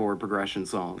 3-chord progression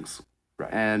songs.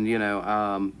 Right.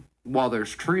 And, while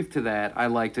there's truth to that, I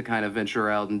like to kind of venture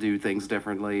out and do things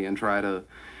differently and try to,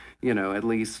 at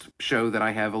least show that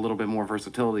I have a little bit more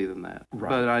versatility than that. Right.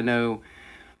 But I know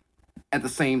at the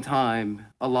same time,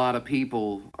 a lot of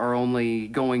people are only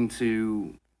going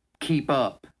to keep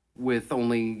up with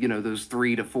only, those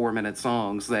 3 to 4 minute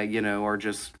songs that, are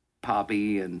just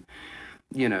poppy and,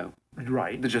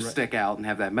 right, that just stick out and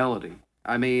have that melody.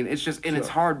 I mean, it's just, and it's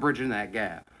hard bridging that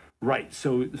gap. Right.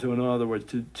 So in other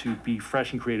words, to be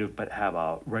fresh and creative, but have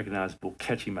a recognizable,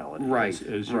 catchy melody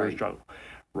is your struggle.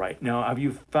 Right. Now, have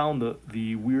you found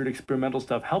the weird experimental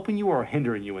stuff helping you or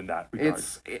hindering you in that regard?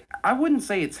 I wouldn't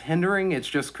say it's hindering. It's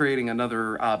just creating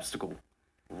another obstacle.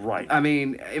 Right. I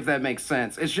mean, if that makes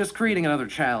sense. It's just creating another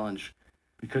challenge.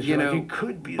 Because it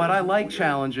could be. But I like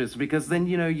challenges because then,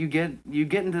 you get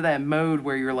into that mode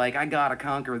where you're like, I got to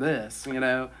conquer this, I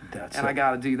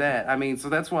got to do that. I mean, so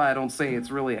that's why I don't say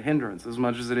it's really a hindrance as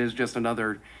much as it is just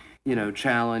another,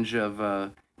 challenge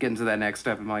of getting to that next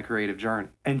step in my creative journey.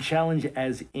 And challenge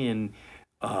as in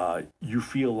you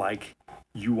feel like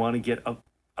you want to get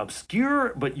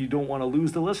obscure, but you don't want to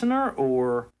lose the listener,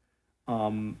 or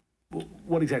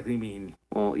what exactly do you mean?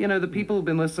 Well, the people who've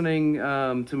been listening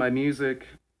to my music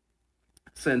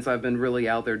since I've been really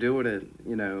out there doing it,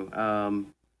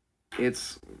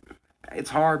 it's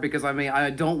hard because, I mean, I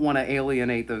don't want to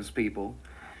alienate those people.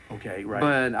 Okay, right.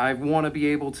 But I want to be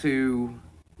able to,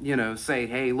 say,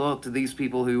 hey, look, to these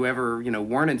people who ever,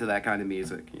 weren't into that kind of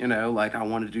music, like I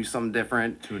want to do something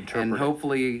different. To interpret. And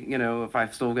hopefully, if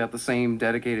I've still got the same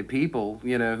dedicated people,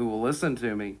 who will listen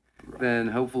to me, then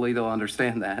hopefully they'll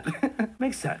understand that.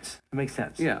 Makes sense. It makes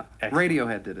sense. Yeah. Excellent.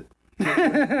 Radiohead did it.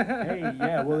 Hey,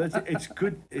 yeah. Well, it's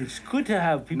good. It's good to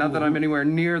have people. Not that I'm anywhere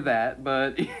near that,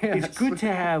 but yes. It's good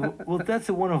to have. Well, that's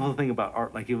the wonderful thing about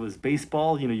art. Like, if it was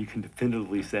baseball, you can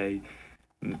definitively say,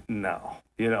 no.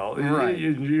 Right.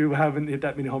 You haven't hit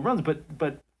that many home runs, but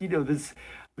this.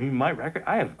 I mean, my record,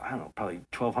 I have, I don't know, probably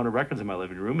 1,200 records in my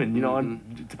living room, and,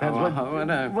 it depends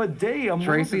what day I'm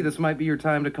Tracy, listening. this might be your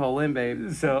time to call in,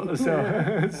 babe. So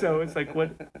it's like,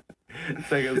 what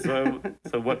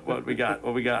we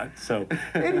got. So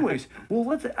anyways, well,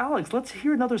 let's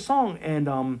hear another song.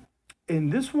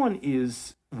 And this one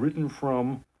is written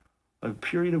from a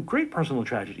period of great personal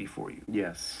tragedy for you.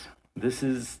 Yes. This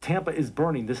is Tampa is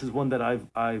Burning. This is one that I've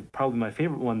probably my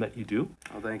favorite one that you do.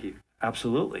 Oh, thank you.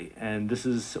 Absolutely. And this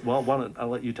is, well, I'll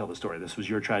let you tell the story. This was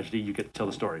your tragedy. You get to tell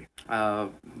the story.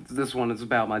 This one is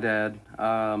about my dad.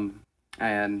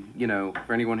 And, you know,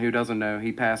 for anyone who doesn't know,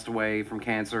 he passed away from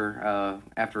cancer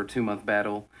after a 2-month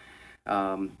battle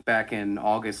back in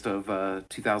August of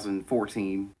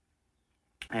 2014.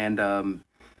 And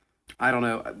I don't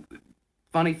know.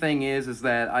 Funny thing is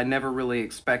that I never really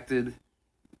expected.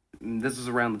 This is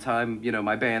around the time, you know,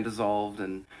 my band dissolved,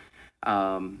 and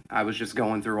I was just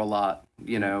going through a lot,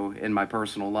 you know, in my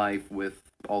personal life with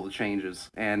all the changes.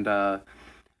 And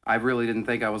I really didn't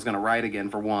think I was going to write again,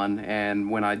 for one.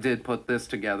 And when I did put this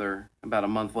together about a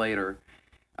month later,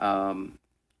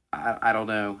 I don't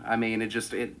know. I mean,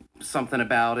 something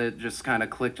about it just kind of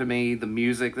clicked to me. The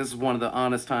music, this is one of the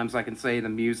honest times I can say the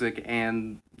music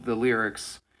and the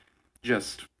lyrics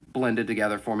just blended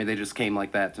together for me. They just came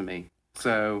like that to me.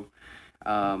 So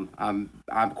I'm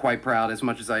quite proud, as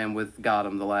much as I am with Got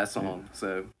 'Em, the last song.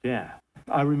 So yeah,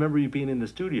 I remember you being in the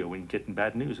studio and getting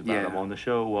bad news about him on the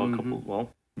show.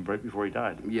 Right before he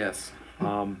died. Yes.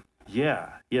 Yeah.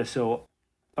 So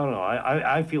I don't know.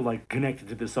 I feel like connected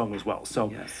to this song as well.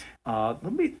 So yes.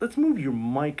 Let's move your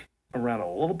mic around a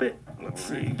little bit. Let's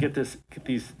see. Get these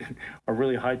a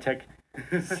really high tech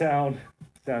sound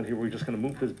here. We're just gonna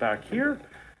move this back here,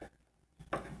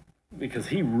 because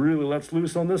he really lets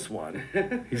loose on this one.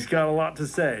 He's got a lot to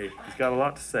say.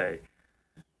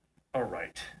 All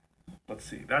right. Let's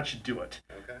see. That should do it.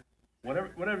 Okay.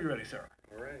 Whenever you're ready, Sarah.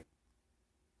 All right.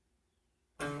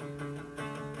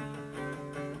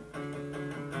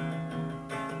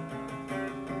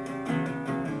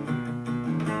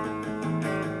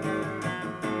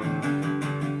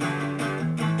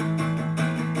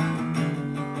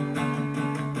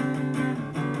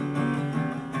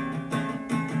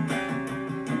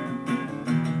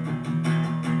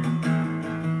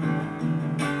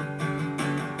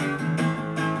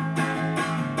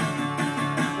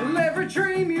 Every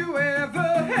dream you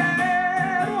ever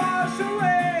had wash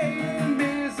away in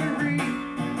misery.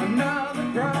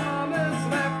 Another promise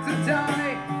left to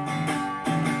die.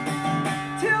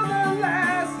 Till the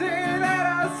last day that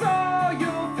I saw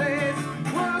your face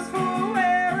was for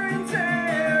wear and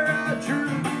tear. I drew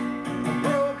a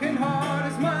broken heart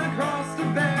as my cross to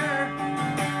bear.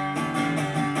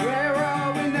 Where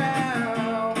are we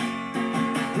now?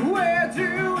 Where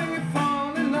do we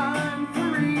fall in line for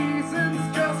reasons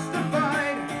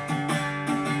justified?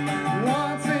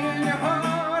 Once in your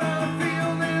heart, I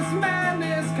feel this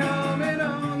madness coming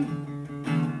on.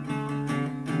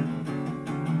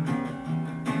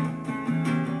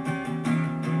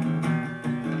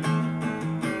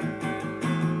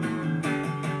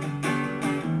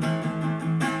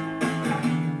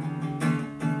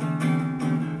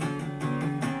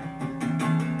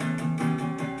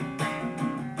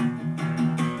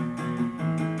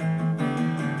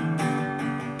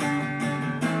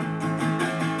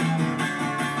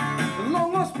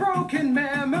 Long lost broken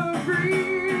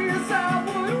memories of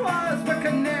what was but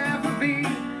can never be.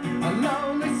 A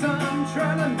lonely son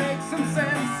trying to make some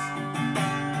sense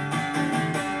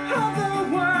of the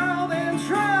world and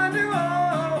trying to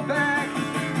hold back.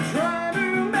 Trying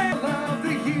to make love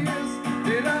the years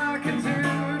that I can do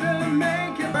to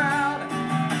make it proud.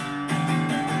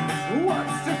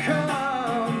 What's to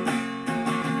come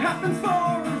happens for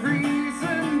a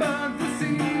reason, but the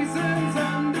season's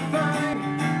undefined.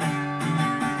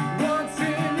 What's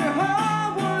in your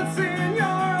heart, what's in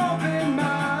your open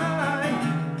mind?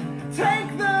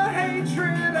 Take the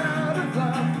hatred out of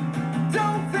love,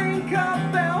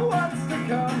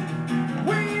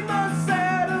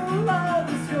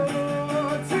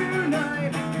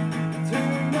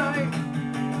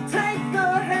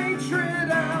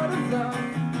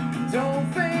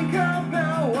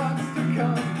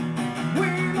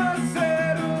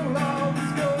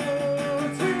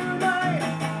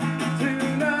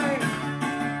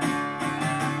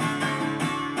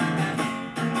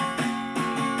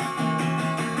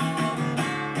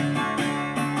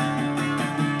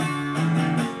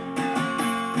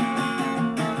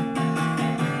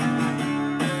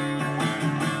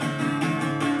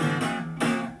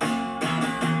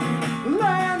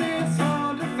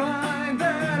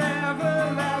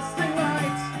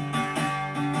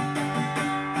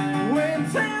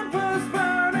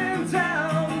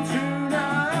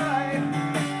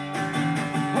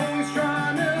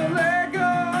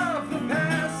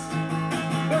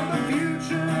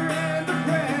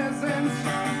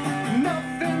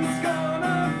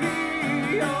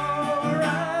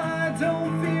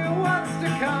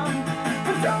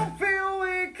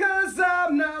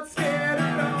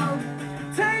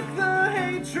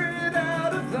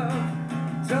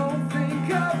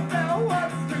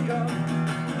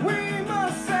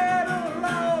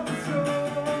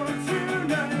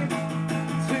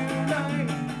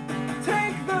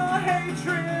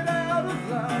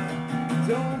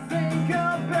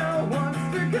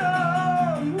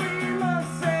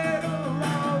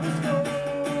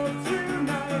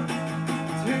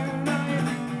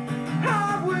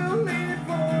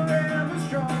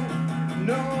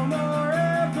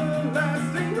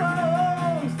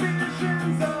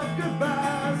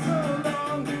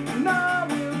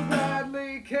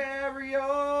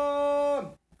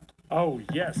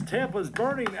 Yes, Tampa's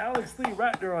burning. Alex Lee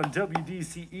Ratner on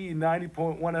WDCE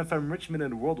 90.1 FM Richmond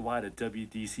and worldwide at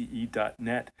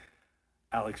WDCE.net.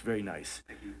 Alex, very nice.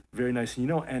 Thank you. Very nice. You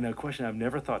know, and a question I've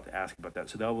never thought to ask about that.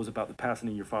 So that was about the passing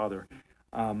of your father.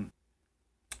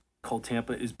 Called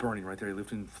Tampa is Burning right there. He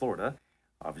lived in Florida,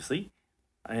 obviously.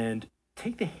 And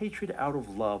take the hatred out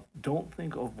of love. Don't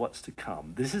think of what's to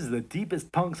come. This is the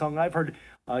deepest punk song I've heard.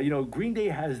 Green Day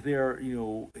has their,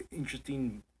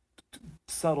 interesting,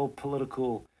 subtle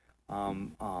political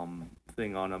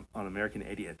thing on American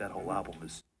Idiot. That whole album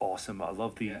is awesome. I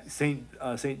love the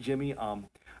Saint Jimmy. I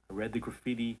read the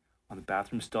graffiti on the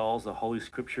bathroom stalls, the holy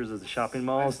scriptures of the shopping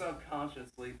malls. I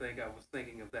subconsciously think I was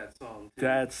thinking of that song too.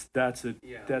 That's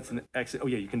an excellent. Oh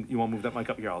yeah, you want to move that mic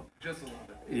up here? Just a little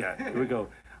bit. Yeah, here we go.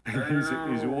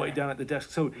 he's way down at the desk.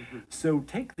 So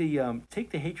take the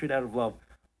hatred out of love.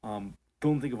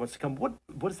 Don't think of what's to come. What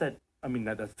is that? I mean,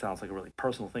 that sounds like a really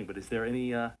personal thing, but is there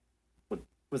any what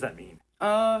does that mean?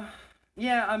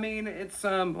 Yeah, I mean it's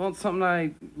something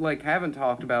I haven't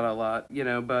talked about a lot,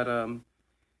 but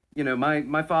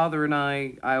my father and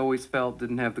I always felt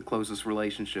didn't have the closest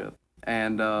relationship,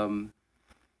 and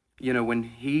when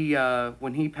he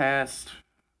passed,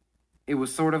 it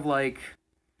was sort of like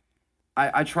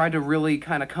I tried to really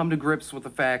kind of come to grips with the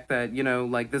fact that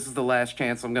this is the last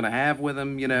chance I'm gonna have with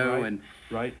him,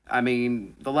 Right. I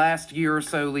mean, the last year or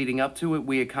so leading up to it,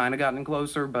 we had kind of gotten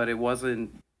closer, but it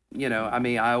wasn't.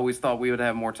 I always thought we would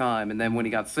have more time, and then when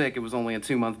he got sick, it was only a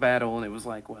 2-month battle, and it was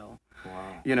like, well,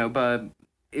 wow. But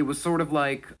it was sort of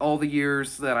like all the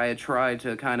years that I had tried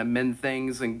to kind of mend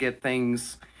things and get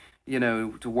things,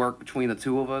 to work between the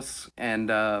two of us.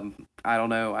 And I don't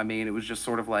know. I mean, it was just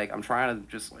sort of like I'm trying to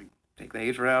just take the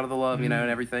hatred out of the love, and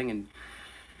everything and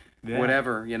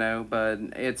whatever, But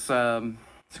it's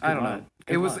I don't know.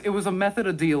 It was a method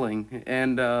of dealing,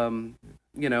 and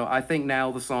I think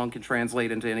now the song can translate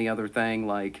into any other thing,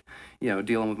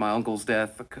 dealing with my uncle's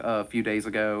death a few days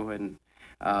ago, and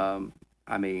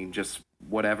I mean, just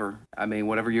whatever. I mean,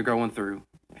 whatever you're going through.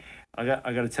 I got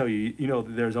to tell you,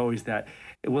 there's always that.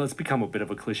 Well, it's become a bit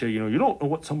of a cliche. You don't know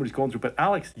what somebody's going through, but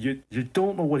Alex, you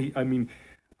don't know what I mean,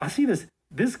 I see this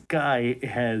guy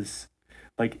has.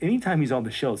 Anytime he's on the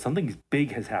show, something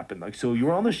big has happened. So you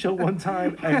were on the show one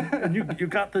time, and you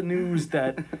got the news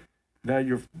that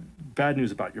you're bad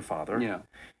news about your father. Yeah.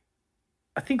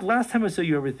 I think last time I saw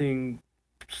you, everything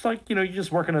just you're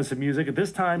just working on some music. At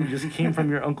this time, you just came from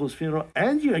your uncle's funeral,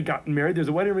 and you had gotten married. There's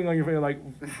a wedding ring on your finger.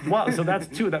 Wow. So that's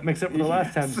two. That makes up for the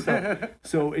last time.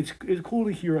 So it's cool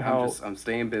to hear how I'm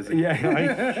staying busy. Yeah, I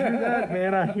hear that,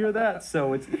 man. I hear that.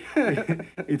 So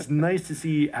it's nice to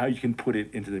see how you can put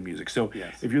it into the music. So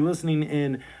if you're listening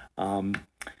in,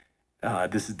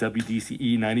 this is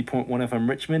WDCE 90.1 FM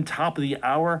Richmond, top of the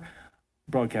hour,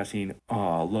 broadcasting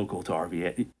local to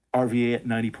RVA at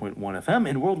 90.1 FM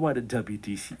and worldwide at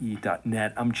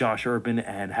WDCE.net. I'm Josh Urban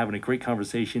and having a great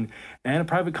conversation and a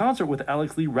private concert with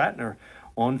Alex Lee Ratner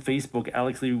on Facebook.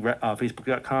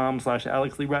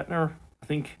 Facebook.com/Alex Lee Ratner. I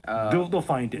think they'll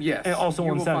find it. Yes. And also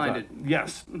you on will SoundCloud. find it.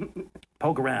 Yes.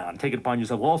 Poke around. Take it upon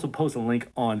yourself. We'll also post a link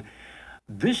on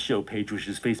this show page, which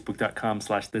is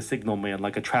Facebook.com/The Signalman,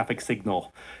 like a traffic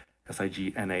signal.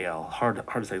 Signal. Hard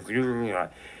to say.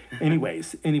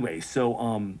 Anyways.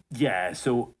 So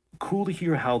so cool to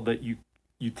hear how that you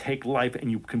take life and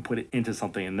you can put it into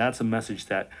something, and that's a message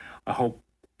that I hope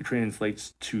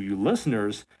translates to you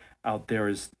listeners out there.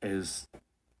 Is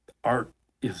art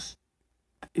is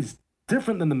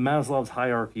different than the Maslow's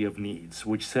hierarchy of needs,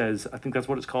 which says, I think that's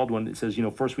what it's called, when it says,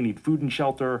 first we need food and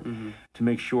shelter to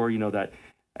make sure that.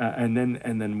 And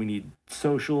then we need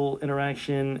social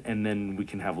interaction, and then we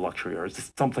can have luxury, or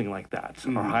it's something like that,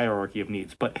 our hierarchy of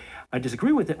needs. But I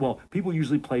disagree with it. Well, people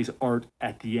usually place art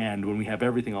at the end when we have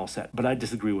everything all set, but I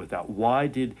disagree with that. Why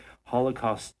did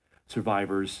Holocaust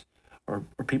survivors or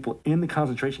people in the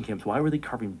concentration camps, why were they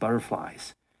carving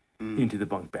butterflies into the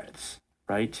bunk beds,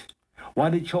 right? Why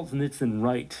did Solzhenitsyn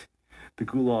write the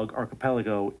Gulag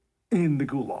Archipelago in the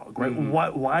Gulag, right?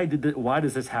 Why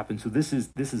does this happen? So this is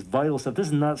vital stuff. This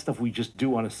is not stuff we just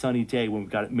do on a sunny day when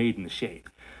we've got it made in the shade.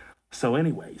 So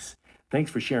anyways,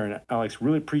 thanks for sharing it, Alex.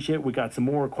 Really appreciate it. We got some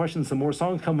more questions, some more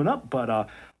songs coming up, but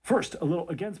first, a little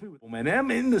Against Me with Man. I'm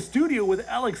in the studio with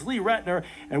Alex Lee Ratner,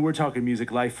 and we're talking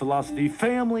music, life, philosophy,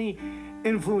 family,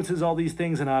 influences, all these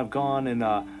things, and I've gone and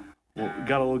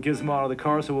got a little gizmo out of the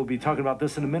car, so we'll be talking about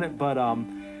this in a minute, but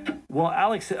well,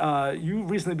 Alex, you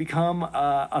recently become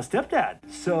a stepdad.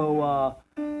 So,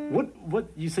 what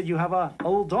you said you have a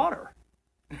little daughter.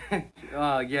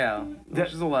 Yeah.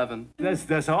 She's 11.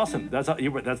 That's awesome. That's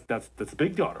a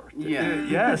big daughter. Yeah.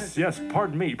 Yes.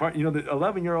 Pardon me. The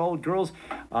 11-year-old girls.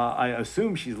 I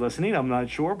assume she's listening. I'm not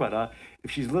sure, but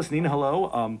if she's listening,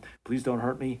 hello. Please don't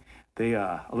hurt me. They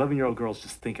 11-year-old girls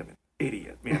just think of an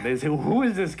idiot, man. They say, well, who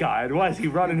is this guy and why is he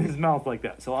running his mouth like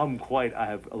that? So I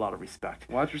have a lot of respect.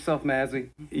 Watch yourself, Mazzy.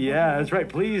 Yeah, that's right.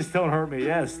 Please don't hurt me.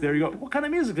 Yes, there you go. What kind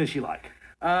of music does she like?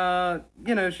 She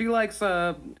likes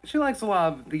a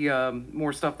lot of the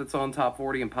more stuff that's on top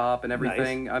 40 and pop and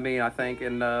everything. Nice. I mean, I think,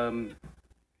 and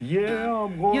yeah,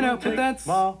 I'm going to but take that's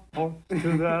my horse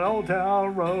to that old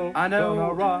town road. I know.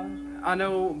 Gonna ride I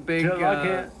know big. till I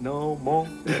can't no more.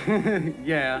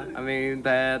 Yeah, I mean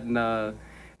that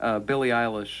and Billie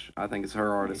Eilish, I think is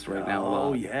her artist right now.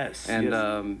 Oh yes. And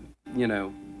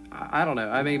yes. I don't know.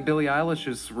 I mean, Billie Eilish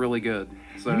is really good.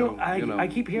 So I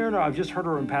keep hearing her. I've just heard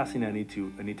her in passing. I need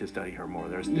to study her more.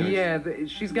 There's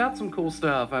she's got some cool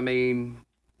stuff. I mean,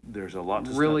 there's a lot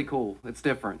to really study. Cool. It's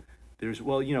different. As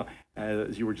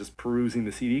you were just perusing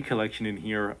the CD collection in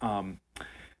here,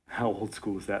 how old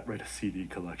school is that, right? A CD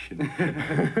collection.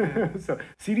 So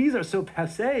CDs are so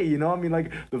passé, I mean,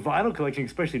 like the vinyl collection,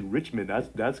 especially in Richmond,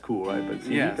 that's cool, right? But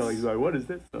CD collections, like, what is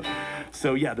this?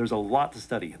 So yeah, there's a lot to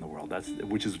study in the world.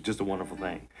 Which is just a wonderful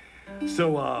thing.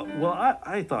 So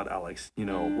I thought, Alex,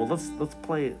 let's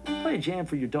play a jam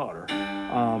for your daughter.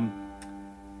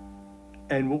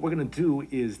 And what we're gonna do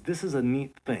is, this is a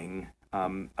neat thing.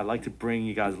 I'd like to bring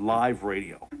you guys live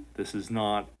radio. This is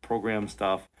not program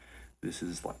stuff. This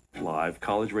is like live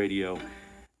college radio,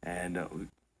 and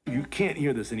you can't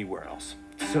hear this anywhere else.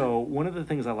 So one of the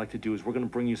things I like to do is we're going to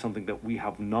bring you something that we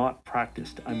have not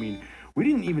practiced. I mean, we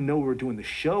didn't even know we were doing the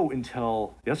show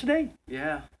until yesterday.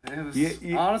 Yeah, it was.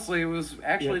 Honestly, it was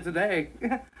actually today.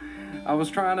 I was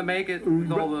trying to make it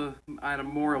with I had a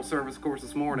memorial service course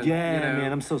this morning. Yeah,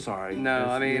 man, I'm so sorry.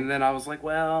 No, then I was like,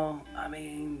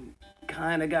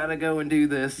 kind of got to go and do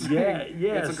this. Yeah.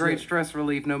 It's a great stress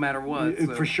relief no matter what.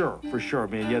 So. For sure,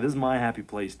 man. Yeah, this is my happy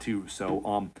place too. So,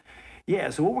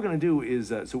 so what we're going to do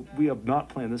is, so we have not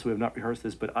planned this, we have not rehearsed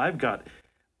this, but I've got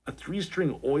a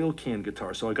 3-string oil can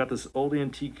guitar. So I got this old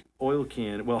antique oil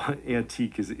can. Well,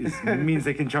 antique means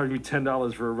they can charge me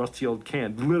 $10 for a rusty old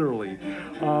can, literally.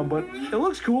 But it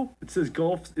looks cool. It says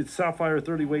Gulf. It's Sapphire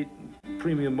 30-weight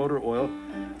premium motor oil.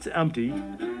 It's empty.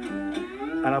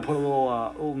 And I put a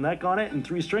little neck on it and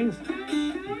 3 strings.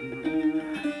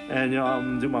 And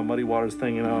I'm doing my Muddy Waters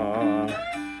thing.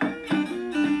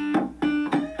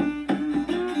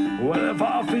 What if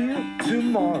I feel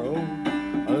tomorrow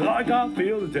like I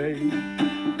feel today?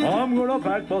 I'm gonna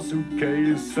pack my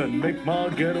suitcase and make my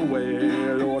getaway.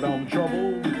 Lord, I'm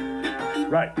troubled.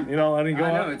 Right, I didn't go.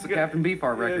 I know it's a Captain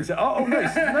Beefheart record.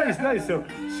 Nice.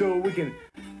 So we can.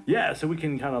 Yeah, so we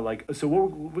can kind of like, so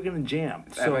we're gonna jam.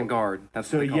 So avant-garde.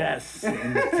 That's what they call yes,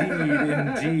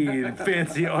 indeed,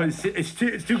 fancy. Oh, it's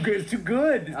too good. It's too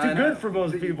good for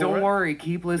most people. Don't worry,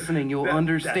 keep listening. You'll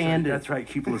understand it. That's right.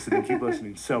 Keep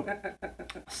listening. So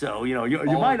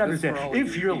you might understand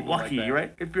if you're lucky,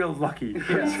 right? If you're lucky.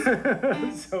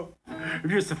 Yes. So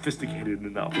if you're sophisticated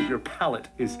enough, if your palate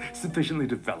is sufficiently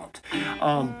developed.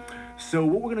 So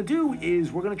what we're going to do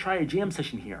is we're going to try a jam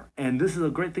session here. And this is a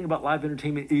great thing about live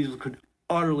entertainment. It could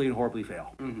utterly and horribly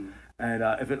fail. Mm-hmm. And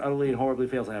if it utterly and horribly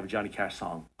fails, I have a Johnny Cash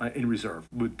song in reserve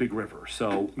with Big River.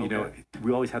 So,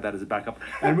 we always have that as a backup.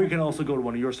 And we can also go to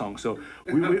one of your songs. So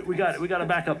we got a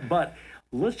backup. But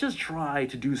let's just try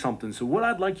to do something. So what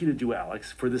I'd like you to do,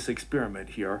 Alex, for this experiment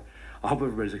here, I hope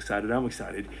everybody's excited. I'm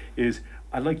excited. Is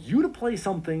I'd like you to play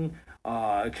something.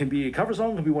 It can be a cover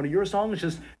song, it can be one of your songs,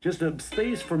 just a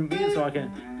space for me so I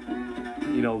can,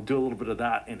 do a little bit of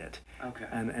that in it. Okay.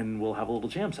 And we'll have a little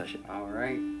jam session. All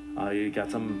right. You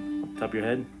got some on top of your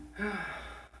head?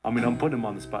 I'm putting him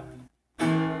on the spot.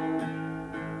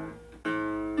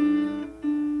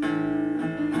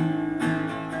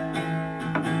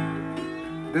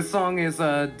 This song is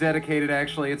dedicated,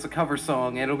 actually, it's a cover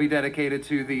song. It'll be dedicated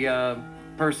to the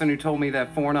person who told me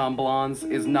that Four Non Blondes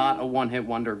is not a one-hit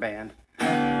wonder band.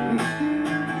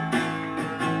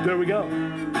 There we go.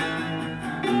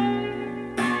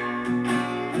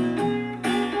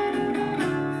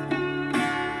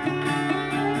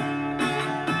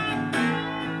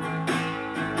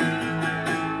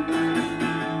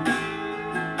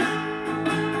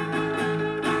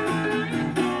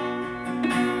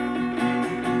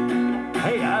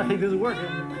 Hey, I think this is working.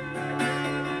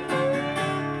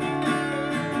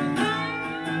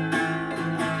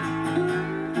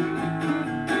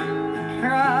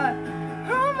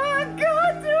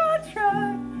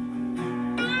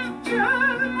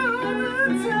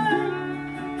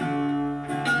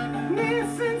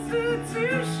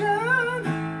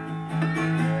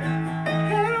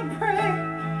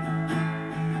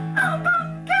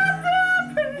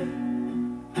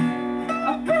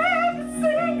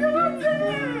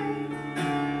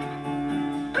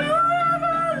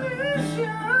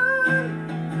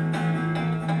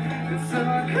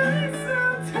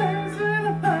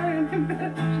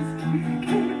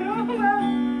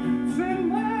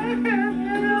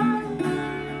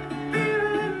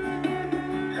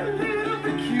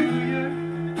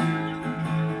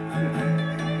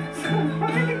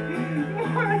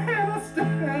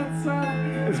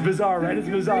 bizarre, right? It's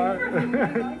bizarre.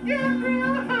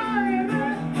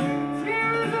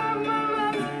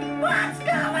 What's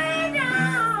going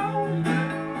on?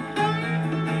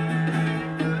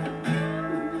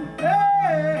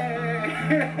 Hey,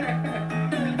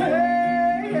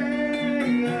 hey.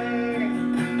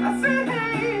 I said,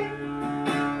 hey,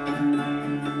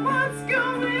 what's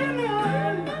going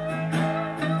on?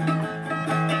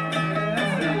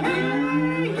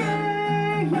 Hey,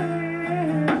 yeah,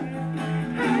 yeah.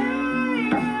 Hey,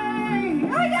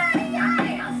 hey. I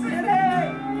said, hey.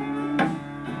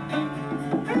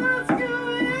 What's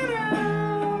going on?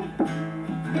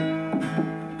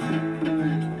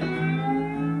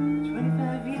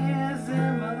 25 years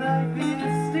and my life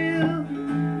is still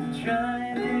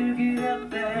trying to get up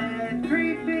that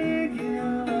great big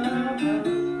hill of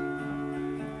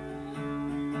road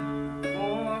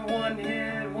for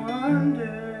one-hit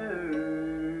wonders.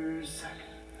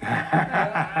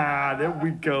 There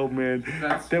we go, man.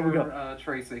 That's there we for, go.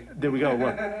 Tracy. There we go.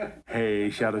 Well, hey,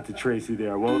 shout out to Tracy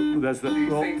there. Well, that's the. He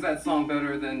Well, sings that song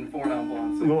better than Four Non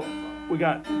Blondes sings well, that song. we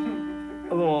got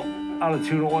a little out of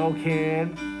tune oil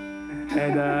can,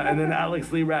 and then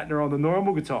Alex Lee Ratner on the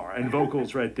normal guitar and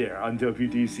vocals right there on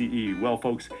WDCE. Well,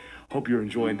 folks, hope you're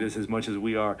enjoying this as much as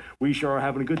we are. We sure are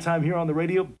having a good time here on the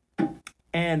radio.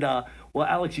 And well,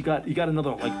 Alex, you got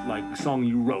another like song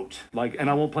you wrote, and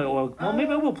I won't play oil. Well,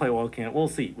 maybe I will play oil can. We'll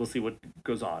see what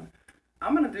goes on.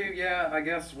 I'm gonna do, I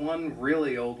guess one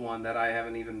really old one that I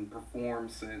haven't even performed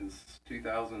since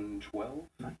 2012,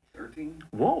 13.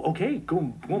 Whoa, okay,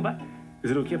 going back.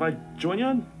 Is it okay if I join you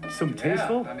on some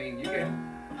tasteful? Yeah, I mean, you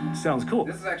can. Sounds cool.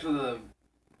 This is actually the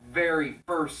very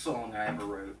first song I ever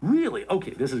wrote. Really?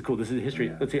 Okay, this is cool. This is history.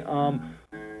 Yeah. Let's see.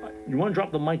 You want to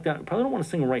drop the mic down? Probably don't want to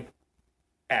sing right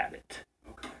at it.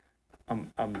 Okay.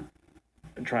 I'm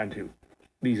trying to.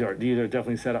 These are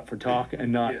definitely set up for talk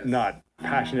and not Yes. not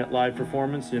passionate live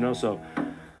performance. So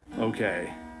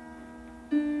okay.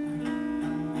 And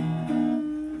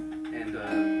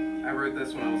I wrote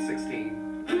this when I was 16.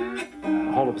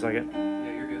 Hold up a second.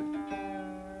 Yeah, you're good.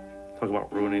 Talk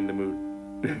about ruining the mood.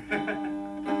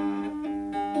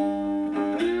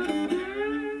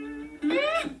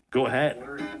 Go ahead.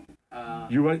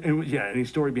 You write? Yeah. Any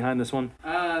story behind this one?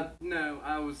 No,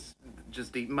 I was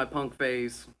just deep in my punk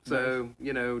phase, so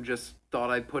just thought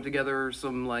I'd put together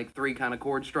some like 3 kind of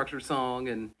chord structure song,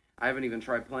 and I haven't even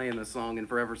tried playing this song in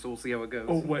forever, so we'll see how it goes.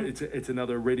 Oh, what? It's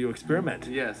another radio experiment.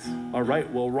 Yes. All right.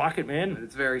 Well, rock it, man.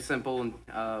 It's very simple and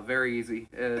very easy.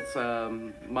 It's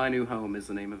My New Home is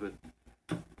the name of it.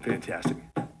 Fantastic.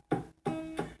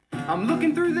 I'm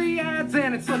looking through the ads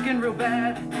and it's looking real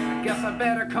bad. Guess I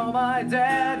better call my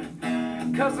dad.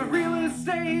 Cause the real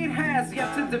estate has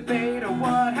yet to debate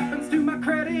what happens to my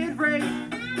credit rate.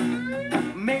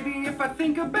 Maybe if I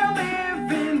think about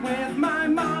living with my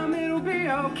mom, it'll be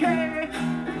okay.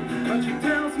 But she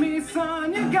tells me,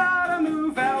 son, you gotta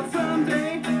move out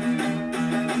someday.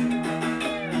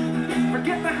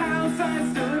 Forget the house, I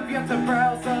still have yet to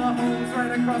browse the homes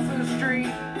right across the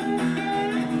street.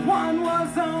 One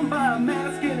was owned by a man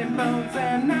of skin and bones,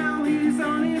 and now he's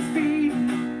on his feet.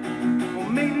 Well,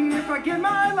 maybe if I get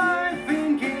my life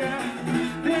in gear,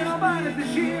 then I'll buy it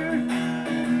this year.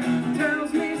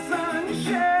 Tells me, son, you're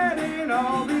shedding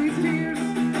all these tears.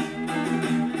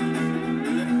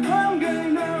 I'm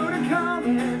gonna go to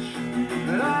college,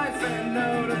 but I said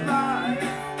no to life.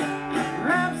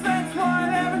 Perhaps that's why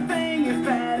everything is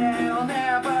bad and I'll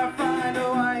never find a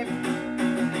wife.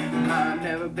 I've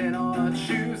never been on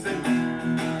choosing.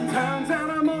 Turns out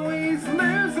I'm always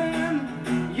losing.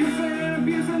 Using and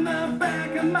abusing the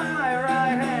back of my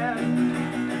right hand.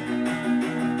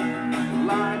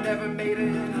 Well, I never made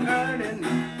it earning.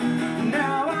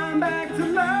 Now I'm back to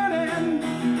learning.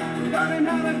 Learning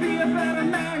how to be a better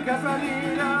man, cause I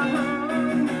need a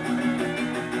home.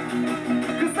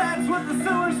 Cause that's what the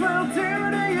sewers will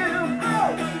do to you.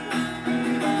 Oh!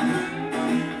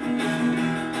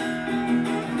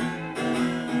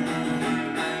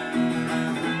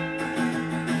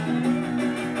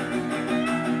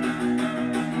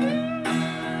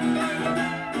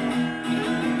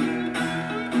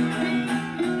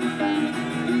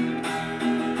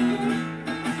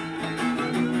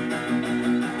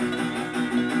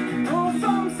 Oh,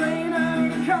 some say no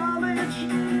to college,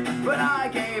 but I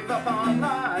gave up on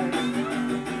life.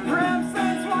 Perhaps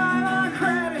that's why my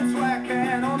credit's whack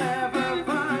and I'll never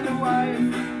find a wife.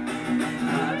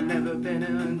 I've never been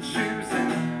in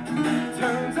choosing.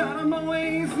 Turns out I'm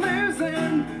always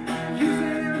losing. Using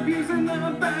and abusing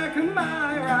the back of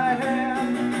my right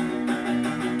hand.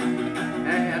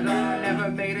 And I never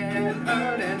made it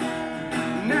earning.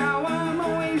 Now I'm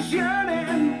always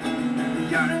yearning.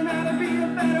 Yearning how to be a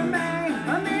better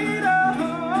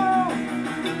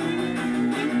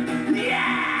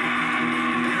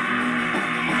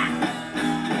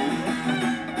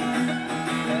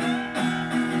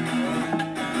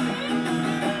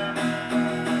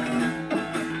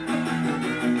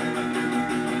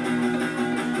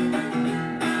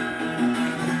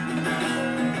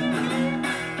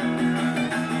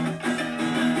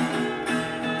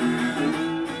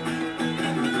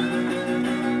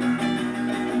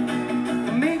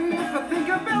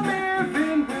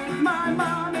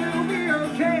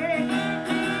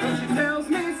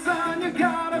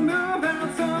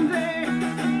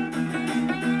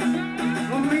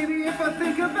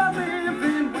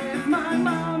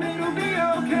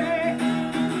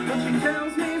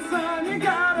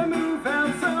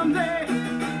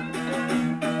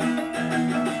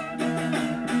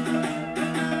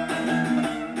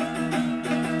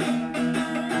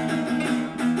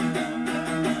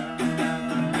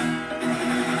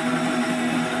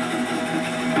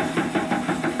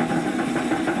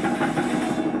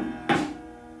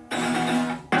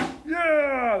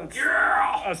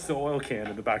the oil can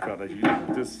in the background.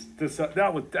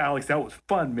 That was Alex. That was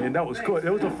fun, man. That was cool.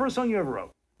 That was the first song you ever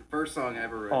wrote. First song I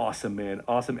ever wrote. Awesome, man.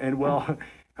 Awesome. And well,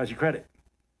 how's your credit?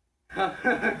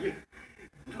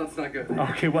 That's not good.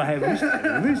 Okay, well,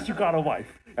 at least you got a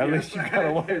wife. At least you got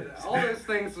a wife. All those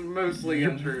things are mostly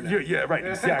untrue now. Yeah, right.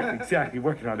 Exactly.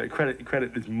 Working on it.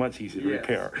 Credit is much easier to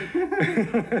repair. So,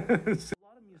 a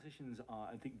lot of musicians,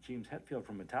 I think James Hetfield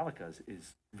from Metallica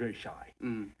is very shy.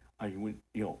 When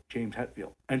James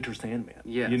Hetfield, Enter Sandman,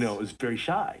 is very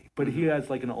shy, but he has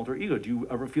like an alter ego. Do you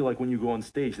ever feel like when you go on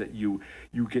stage that you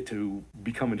get to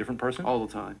become a different person? All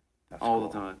the time. That's all cool.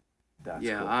 the time. That's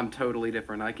yeah, cool. I'm totally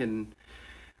different. I can,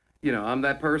 I'm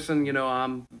that person,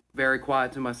 I'm very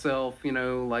quiet to myself,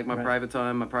 like my private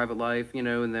time, my private life,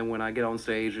 and then when I get on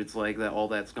stage, it's like that, all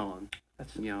that's gone.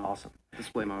 That's awesome.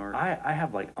 Display my art. I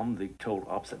have I'm the total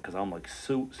opposite because I'm like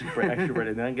super extroverted,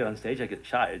 and then I get on stage, I get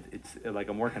shy. It's like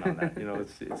I'm working on that,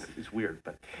 it's weird.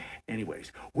 But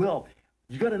anyways, well,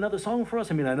 you got another song for us?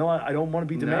 I mean, I know I don't want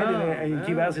to be demanding and you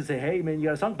keep asking, say, hey man, you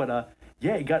got a song? But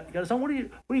yeah, you got a song. What are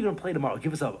you gonna play tomorrow?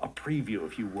 Give us a preview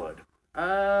if you would.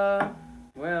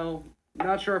 Well,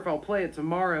 not sure if I'll play it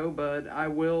tomorrow, but I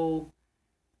will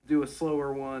do a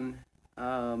slower one.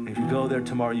 If you go there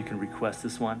tomorrow, you can request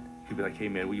this one. You can be like, hey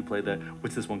man, will you play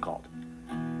what's this one called?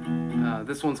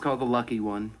 This one's called The Lucky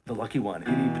One. The Lucky One.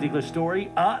 Any particular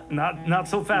story? Not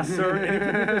so fast, sir. Any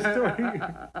particular story?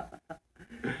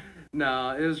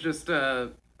 No, it was just,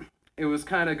 it was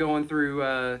kind of going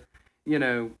through,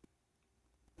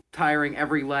 tiring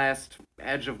every last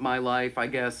edge of my life, I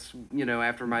guess,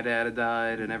 after my dad had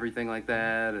died and everything like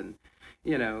that. And,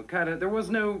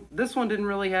 this one didn't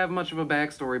really have much of a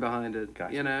backstory behind it.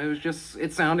 Gotcha. It was just,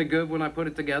 it sounded good when I put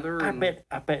it together. And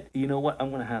I bet, you know what, I'm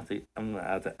gonna have to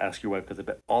ask your wife, because I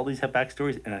bet all these have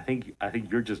backstories, and I think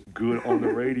you're just good on the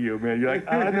radio, man. You're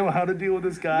like, I know how to deal with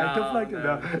this guy.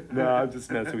 No, I'm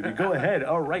just messing with you. Go ahead.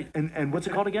 All right. And what's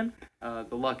it called again? The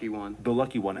Lucky One. The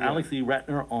Lucky One. Yeah. Alex Lee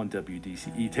Ratner on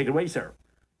WDCE. Take it away, sir.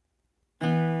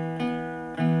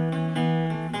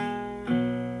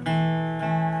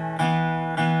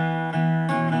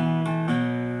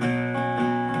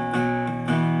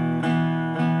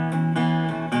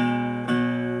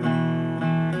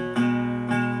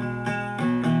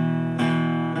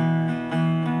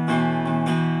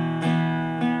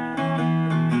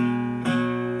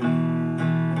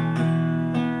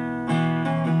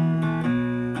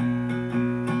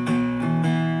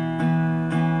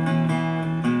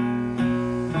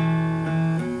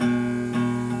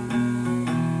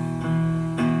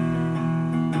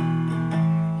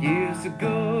 Years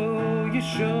ago, you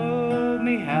showed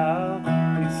me how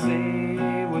you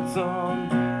say what's on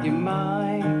your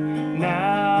mind.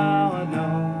 Now I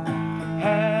know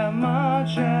how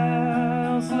much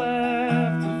else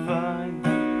left to find.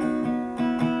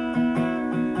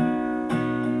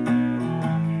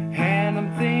 And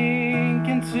I'm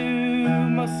thinking to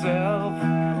myself,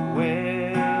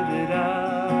 where did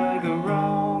I go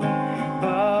wrong?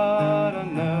 But I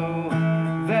know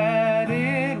that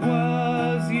it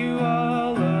was you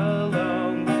all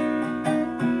along.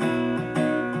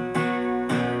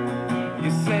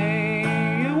 You say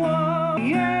you want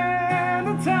the end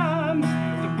of times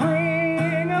to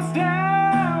bring us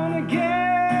down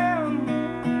again.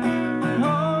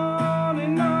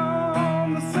 And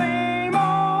on the same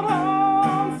old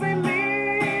homes, they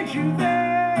lead you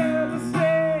there to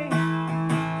stay.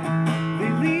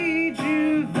 They lead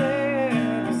you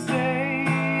there to stay.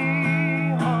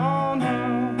 Oh no.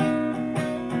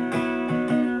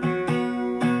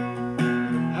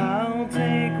 I'll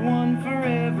take one for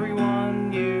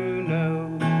everyone you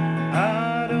know.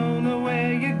 I don't know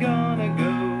where you're gonna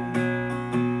go.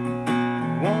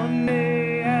 One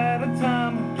day at a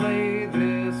time we'll play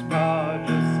this part.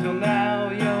 Just till now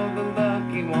you're the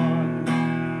lucky one.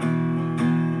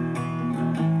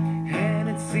 And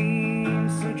it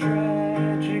seems so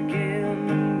tragic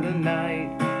in the night.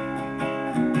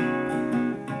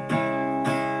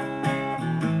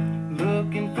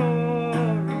 Looking for a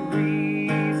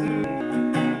reason,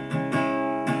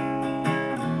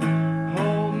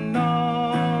 holding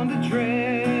on to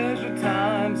treasure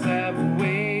times that were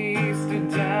wasted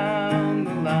down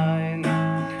the line.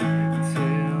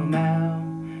 Till now,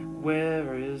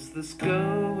 where is this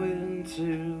going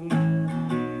to?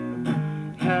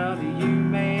 How do you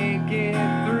make it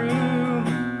through?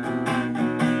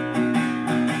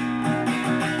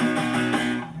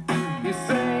 You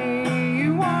say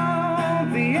you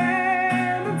want the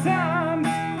end of time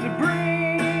to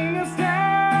bring us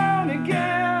down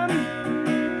again.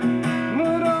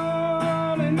 But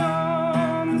on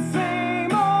the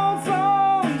same old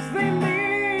songs, they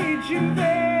lead you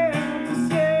there to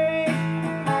stay.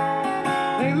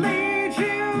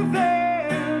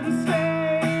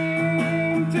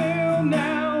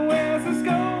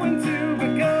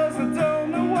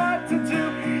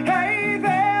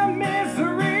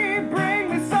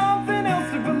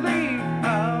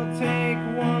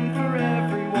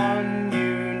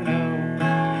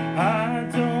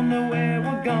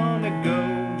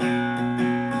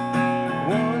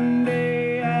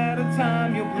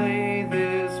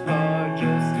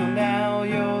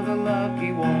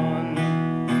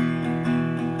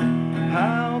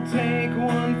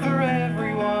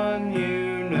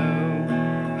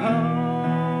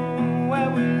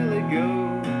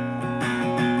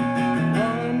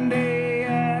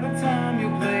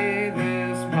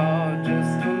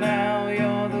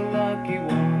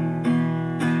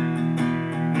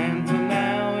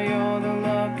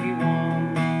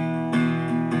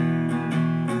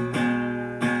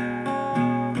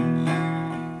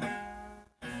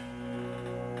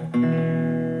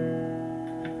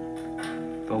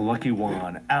 the lucky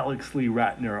one, Alex Lee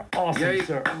Ratner. Awesome, Yay.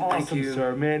 sir. Thank Awesome, you.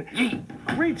 sir, man.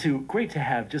 Great to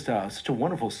have just such a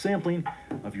wonderful sampling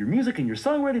of your music and your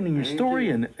songwriting and your Thank story.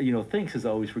 you. And thanks as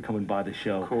always for coming by the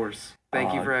show. Of course.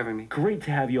 Thank you for having me. Great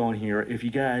to have you on here. If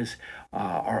you guys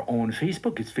are on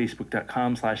Facebook, it's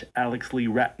facebook.com/Alex Lee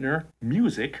Ratner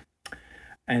Music.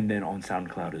 And then on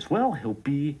SoundCloud as well. He'll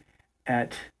be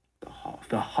at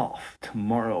the Huff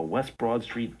tomorrow, West Broad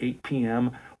Street, 8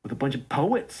 p.m. with a bunch of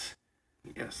poets.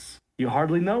 Yes. You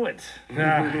hardly know it. I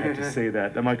had to say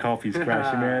that. My coffee's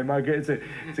crashing, man.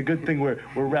 It's a good thing we're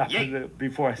wrapping it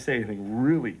before I say anything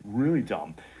really, really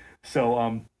dumb.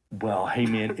 So, well, hey,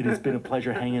 man, it has been a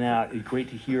pleasure hanging out. It's great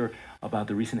to hear about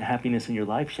the recent happiness in your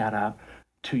life. Shout out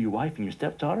to your wife and your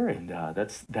stepdaughter, and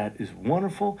that is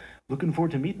wonderful. Looking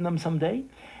forward to meeting them someday.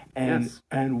 And Yes.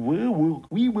 and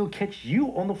we will catch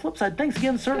you on the flip side. Thanks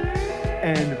again, sir.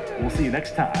 And we'll see you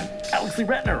next time. Alex Lee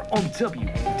Ratner on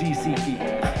WDCE.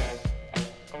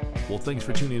 Well, thanks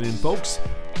for tuning in, folks.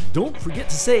 Don't forget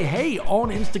to say hey on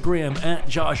Instagram at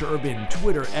Josh Urban,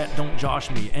 Twitter at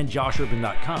Don'tJoshMe, and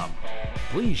JoshUrban.com.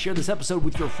 Please share this episode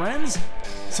with your friends,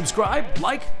 subscribe,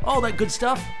 like, all that good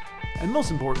stuff, and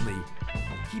most importantly,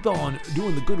 keep on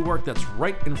doing the good work that's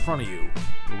right in front of you.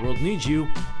 The world needs you.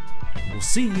 We'll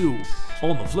see you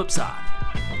on the flip side.